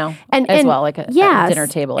 As well, like at dinner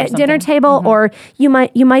table or something. Dinner table, or you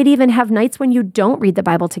might even have nights when you don't read the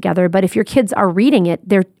Bible together, but if your kids are reading it,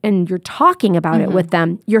 and you're talking about it with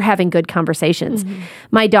them, you're having good conversations.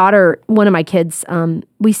 My daughter, one of my kids,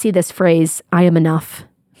 we see this phrase, "I am enough,"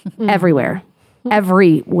 everywhere.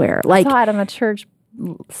 Like, I saw it on a church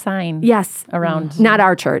sign. Yes. Around. Not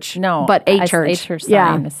our church. No. But a church. A church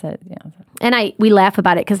sign. And we laugh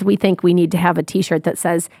about it because we think we need to have a T-shirt that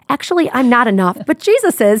says, "Actually, I'm not enough, but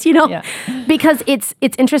Jesus is," because it's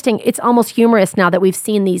interesting. It's almost humorous now that we've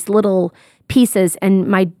seen these little pieces, and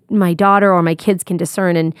my daughter or my kids can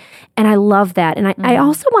discern, and I love that. And I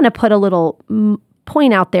also want to put a little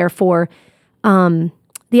point out there for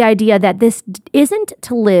the idea that this isn't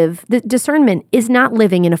to live. The discernment is not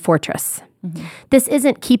living in a fortress. This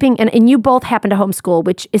isn't keeping, and you both happen to homeschool,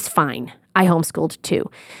 which is fine. I homeschooled too.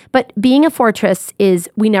 But being a fortress is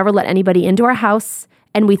we never let anybody into our house,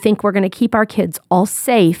 and we think we're going to keep our kids all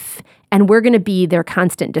safe, and we're going to be their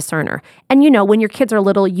constant discerner. And when your kids are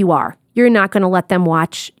little, you're not going to let them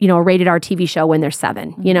watch, a rated R TV show when they're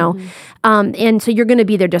 7, and so you're going to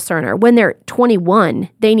be their discerner. When they're 21,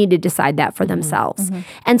 they need to decide that for themselves.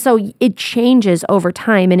 And so it changes over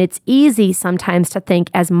time, and it's easy sometimes to think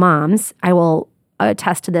as moms, I will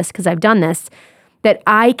attest to this because I've done this, that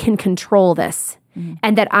I can control this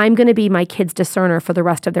and that I'm going to be my kid's discerner for the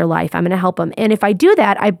rest of their life. I'm going to help them. And if I do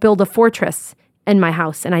that, I build a fortress in my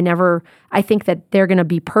house. And I think that they're going to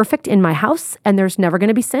be perfect in my house and there's never going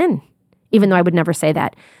to be sin, even though I would never say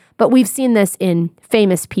that. But we've seen this in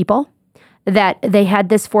famous people, that they had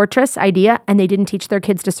this fortress idea and they didn't teach their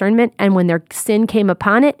kids discernment. And when their sin came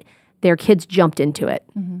upon it, their kids jumped into it.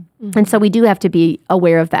 And so we do have to be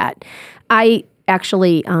aware of that. I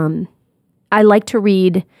actually, I like to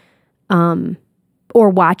read or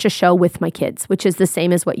watch a show with my kids, which is the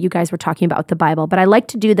same as what you guys were talking about with the Bible. But I like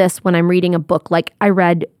to do this when I'm reading a book. Like I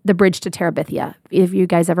read The Bridge to Terabithia. Have you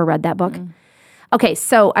guys ever read that book? Okay,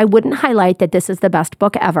 so I wouldn't highlight that this is the best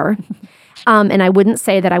book ever. And I wouldn't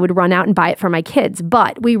say that I would run out and buy it for my kids,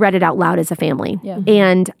 but we read it out loud as a family.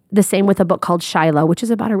 And the same with a book called Shiloh, which is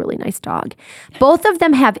about a really nice dog. Both of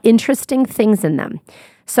them have interesting things in them.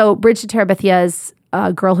 So Bridge to Terabithia is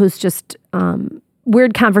a girl who's just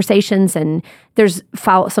weird conversations, and there's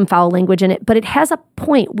some foul language in it. But it has a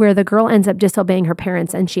point where the girl ends up disobeying her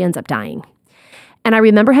parents and she ends up dying. And I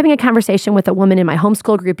remember having a conversation with a woman in my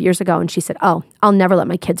homeschool group years ago, and she said, "Oh, I'll never let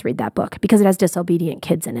my kids read that book because it has disobedient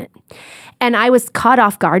kids in it." And I was caught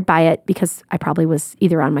off guard by it because I probably was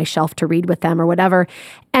either on my shelf to read with them or whatever.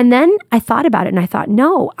 And then I thought about it and I thought,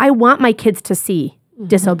 no, I want my kids to see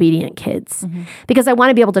disobedient kids because I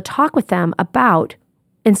want to be able to talk with them about,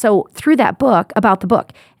 and so through that book, about the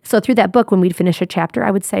book. So through that book, when we'd finish a chapter, I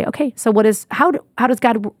would say, okay, so how does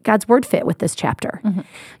God's word fit with this chapter?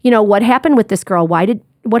 What happened with this girl?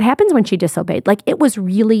 What happens when she disobeyed? Like, it was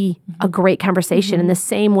really a great conversation. And the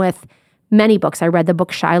same with many books. I read the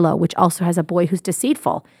book Shiloh, which also has a boy who's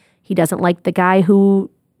deceitful. He doesn't like the guy who,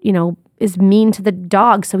 is mean to the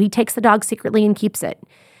dog. So he takes the dog secretly and keeps it.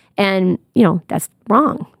 And, that's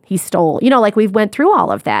wrong. He stole, we went through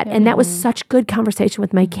all of that. And that was such good conversation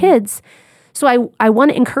with my kids. So I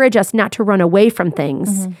want to encourage us not to run away from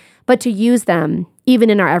things, but to use them even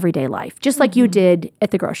in our everyday life, just like you did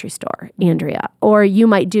at the grocery store, Andrea, or you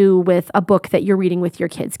might do with a book that you're reading with your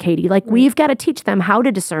kids, Katie. Like, we've got to teach them how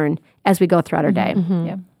to discern as we go throughout our day.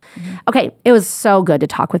 Okay, it was so good to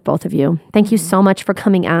talk with both of you. Thank you so much for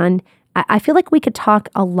coming on. I feel like we could talk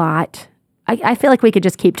a lot. I feel like we could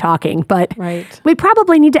just keep talking, but we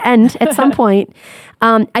probably need to end at some point.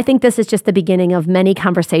 I think this is just the beginning of many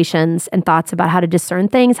conversations and thoughts about how to discern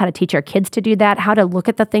things, how to teach our kids to do that, how to look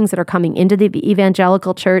at the things that are coming into the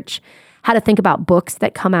evangelical church, how to think about books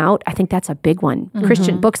that come out. I think that's a big one.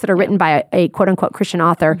 Christian books that are written by a quote-unquote Christian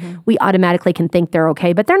author, we automatically can think they're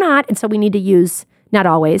okay, but they're not. And so we need to use, not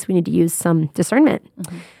always, we need to use some discernment.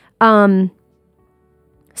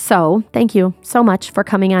 So thank you so much for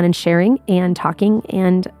coming on and sharing and talking.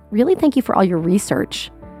 And really thank you for all your research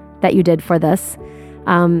that you did for this.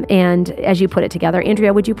 And as you put it together,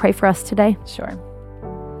 Andrea, would you pray for us today? Sure.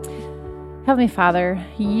 Heavenly Father,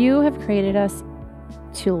 you have created us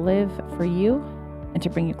to live for you and to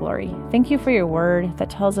bring you glory. Thank you for your word that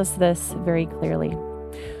tells us this very clearly.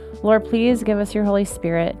 Lord, please give us your Holy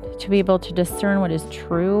Spirit to be able to discern what is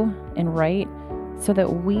true and right, so that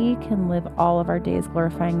we can live all of our days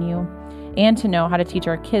glorifying you, and to know how to teach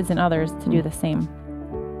our kids and others to do the same.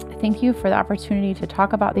 Thank you for the opportunity to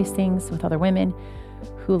talk about these things with other women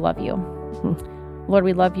who love you. Lord,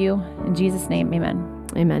 we love you. In Jesus' name, amen.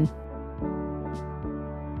 Amen.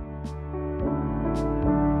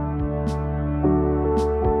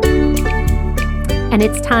 And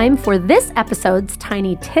it's time for this episode's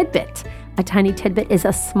Tiny Tidbit. A tiny tidbit is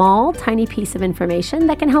a small, tiny piece of information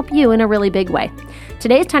that can help you in a really big way.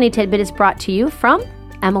 Today's Tiny Tidbit is brought to you from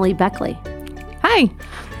Emily Beckley. Hi.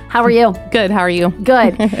 How are you? Good. How are you?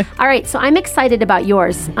 Good. All right. So I'm excited about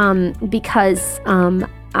yours because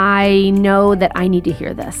I know that I need to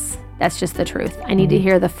hear this. That's just the truth. I need to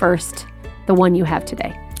hear the one you have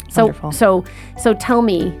today. Wonderful. So tell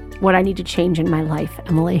me what I need to change in my life,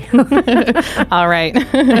 Emily. All right.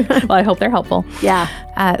 Well, I hope they're helpful. Yeah.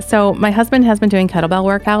 So my husband has been doing kettlebell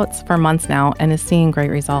workouts for months now and is seeing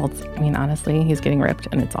great results. I mean, honestly, he's getting ripped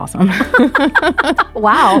and it's awesome.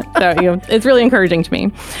 Wow. So it's really encouraging to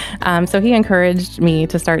me. So he encouraged me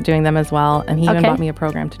to start doing them as well. And he even bought me a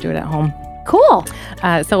program to do it at home. Cool.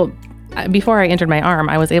 So before I injured my arm,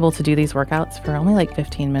 I was able to do these workouts for only like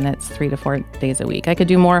 15 minutes, 3 to 4 days a week. I could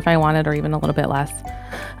do more if I wanted, or even a little bit less.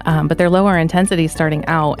 But they're lower intensity starting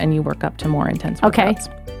out, and you work up to more intense workouts.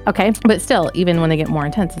 Okay. But still, even when they get more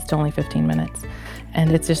intense, it's still only 15 minutes.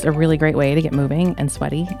 And it's just a really great way to get moving and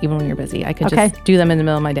sweaty, even when you're busy. I could just do them in the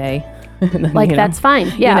middle of my day. Then, that's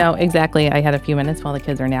fine. Yeah. Exactly. I had a few minutes while the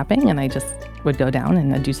kids are napping, and I just would go down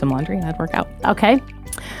and I'd do some laundry and I'd work out. Okay.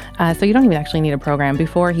 So you don't even actually need a program.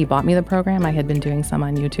 Before he bought me the program, I had been doing some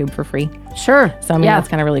on YouTube for free. Sure. So that's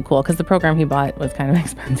kind of really cool because the program he bought was kind of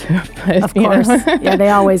expensive. But, of course. Yeah, they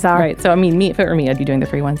always are. Right. So, if it were me, I'd be doing the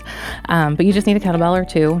free ones. But you just need a kettlebell or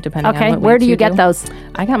two, depending on what where do you get those?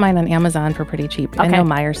 I got mine on Amazon for pretty cheap. I know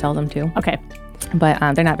Meyer sells them too. Okay. But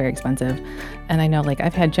they're not very expensive. And I know,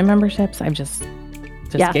 I've had gym memberships. I've just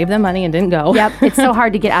gave them money and didn't go. Yep. It's so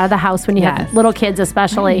hard to get out of the house when you have little kids,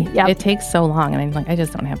 especially. Yep. It takes so long. And I'm like, I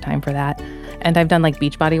just don't have time for that. And I've done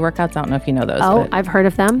beach body workouts. I don't know if you know those. Oh, I've heard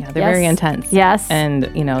of them. Yeah, they're very intense. Yes. And,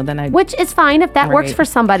 then which is fine if that works for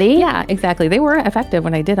somebody. Yeah, exactly. They were effective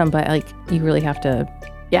when I did them, but you really have to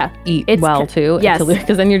eat well too. Yes.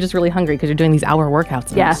 Because then you're just really hungry because you're doing these hour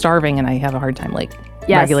workouts and I'm starving and I have a hard time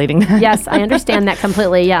regulating that. Yes, I understand that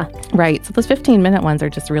completely. Yeah. Right. So those 15-minute ones are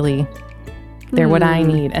just really... They're what I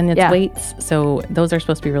need. And it's weights. So those are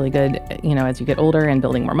supposed to be really good, as you get older and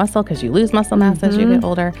building more muscle because you lose muscle mass as you get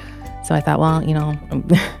older. So I thought,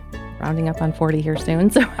 rounding up on 40 here soon,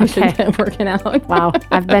 so I should get working out. Wow,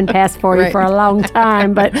 I've been past 40 for a long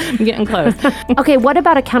time, but I'm getting close. Okay, what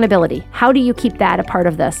about accountability? How do you keep that a part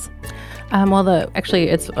of this? Well, actually,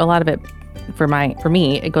 it's a lot of it for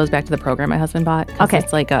me. It goes back to the program my husband bought. Okay,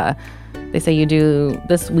 it's like they say you do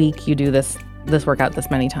this week, you do this workout this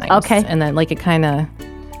many times. Okay, and then like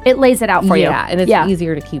it lays it out for you. Yeah, and it's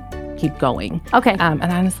easier to keep going. Okay. And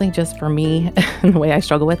honestly, just for me, and the way I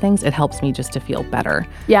struggle with things, it helps me just to feel better.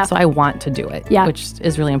 Yeah. So I want to do it. Yeah. Which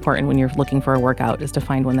is really important when you're looking for a workout, is to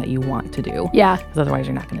find one that you want to do. Yeah. Because otherwise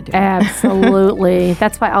you're not going to do it. Absolutely.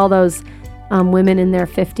 That's why all those women in their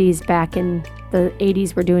 50s back in the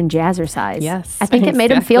 80s were doing jazzercise. Yes. I think it made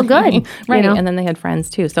them feel good. Right. You know? And then they had friends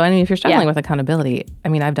too. So, I mean, if you're struggling with accountability, I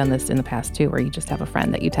mean, I've done this in the past too, where you just have a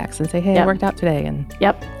friend that you text and say, hey, I worked out today. And,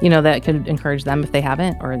 that could encourage them if they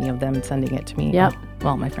haven't, or, them sending it to me. Yep.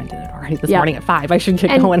 Well, my friend did it already this morning at 5. I should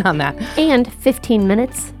get going on that. And 15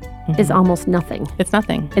 minutes is almost nothing. It's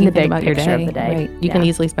nothing. In the big about picture your of the day. Right. You can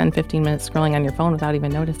easily spend 15 minutes scrolling on your phone without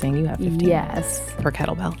even noticing you have 15 minutes. For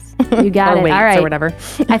kettlebells. You got or it. weights All right. or whatever.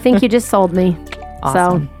 I think you just sold me.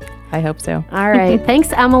 Awesome. So, I hope so. All right.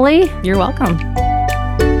 Thanks, Emily. You're welcome.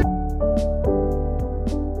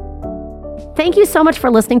 Thank you so much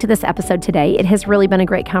for listening to this episode today. It has really been a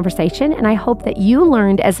great conversation, and I hope that you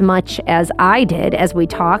learned as much as I did as we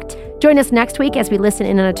talked. Join us next week as we listen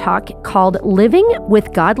in on a talk called Living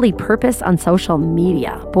with Godly Purpose on Social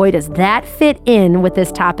Media. Boy, does that fit in with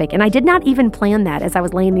this topic. And I did not even plan that as I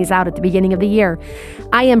was laying these out at the beginning of the year.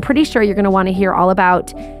 I am pretty sure you're going to want to hear all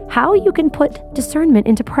about how you can put discernment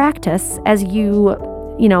into practice as you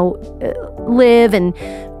live and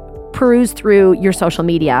peruse through your social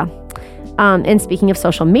media. And speaking of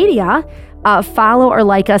social media, follow or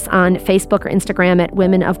like us on Facebook or Instagram at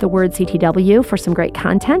Women of the Word CTW for some great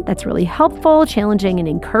content that's really helpful, challenging, and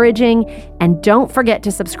encouraging. And don't forget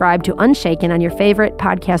to subscribe to Unshaken on your favorite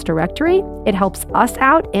podcast directory. It helps us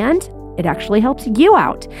out, and it actually helps you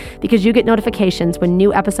out because you get notifications when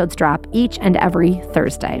new episodes drop each and every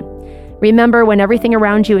Thursday. Remember, when everything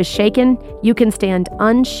around you is shaken, you can stand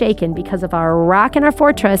unshaken because of our rock and our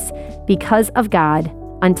fortress, because of God.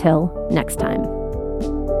 Until next time.